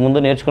 ఇంతకుముందు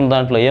నేర్చుకున్న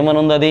దాంట్లో ఏమని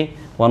ఉంది, అది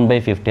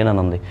 1/15 అని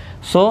ఉంది.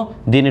 సో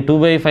దీన్ని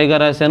 2/5గా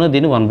రాశాను,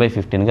 దీన్ని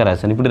 1/15గా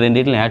రాశాను. ఇప్పుడు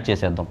రెండింటిని యాడ్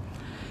చేసేద్దాం.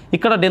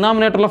 ఇక్కడ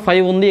డినామినేటర్లో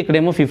 5 ఉంది,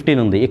 ఇక్కడేమో 15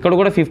 ఉంది. ఇక్కడ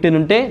కూడా 15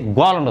 ఉంటే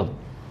గోల్ ఉండదు,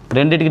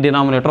 రెండింటికి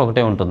డినామినేటర్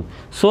ఒకటే ఉంటుంది.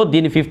 సో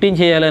దీన్ని 15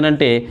 చేయాలని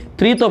అంటే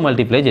 3తో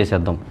మల్టిప్లై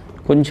చేసేద్దాం.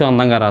 కొంచెం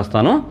అందంగా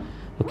రాస్తాను.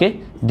 ఓకే,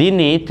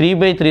 దీన్ని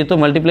 3/3తో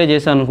మల్టిప్లై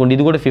చేశాను అనుకోండి,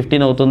 ఇది కూడా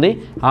 15 అవుతుంది.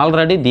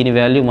 ఆల్రెడీ దీని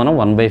వాల్యూ మనం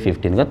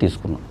 1/15గా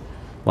తీసుకున్నాం.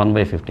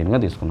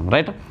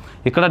 రైట్,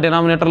 ఇక్కడ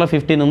డినామినేటర్లో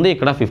 15 ఉంది,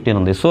 ఇక్కడ 15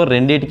 ఉంది. సో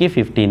రెండింటికి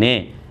 15ఏ,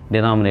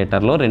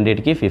 డినామినేటర్లో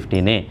రెండింటికి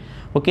 15ఏ.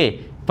 ఓకే,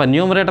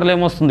 న్యూమరేటర్లో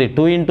ఏమొస్తుంది,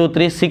 2 ×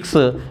 3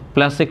 6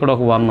 ప్లస్ ఇక్కడ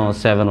ఒక 1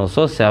 7.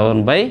 సో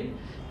 7/3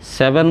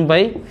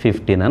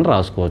 7/15 అని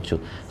రాసుకోవచ్చు.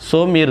 సో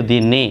మీరు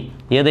దీన్ని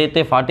ఏదైతే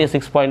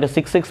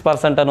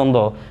 46.66% అని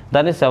ఉందో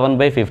దాన్ని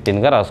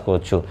 7/15గా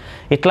రాసుకోవచ్చు.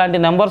 ఇట్లాంటి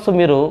నెంబర్స్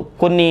మీరు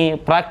కొన్ని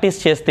ప్రాక్టీస్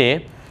చేస్తే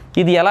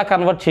ఇది ఎలా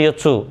కన్వర్ట్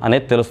చేయొచ్చు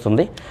అనేది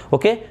తెలుస్తుంది.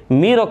 ఓకే,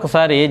 మీరు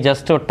ఒకసారి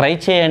జస్ట్ ట్రై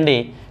చేయండి.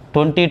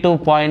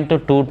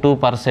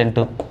 22.22%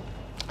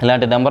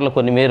 ఇలాంటి నెంబర్లు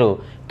కొన్ని మీరు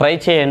ట్రై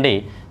చేయండి.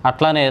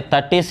 అట్లానే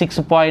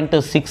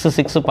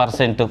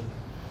 36.66%,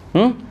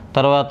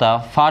 తర్వాత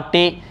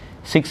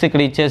 46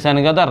 ఇక్కడ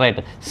ఇచ్చేసాను కదా,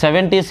 రైట్,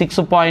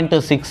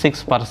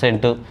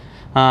 76.66%,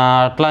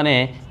 అట్లానే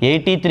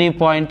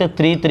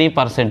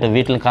 83.33%.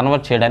 వీటిని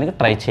కన్వర్ట్ చేయడానికి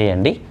ట్రై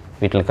చేయండి.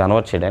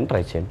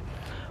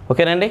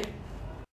 ఓకేనండి.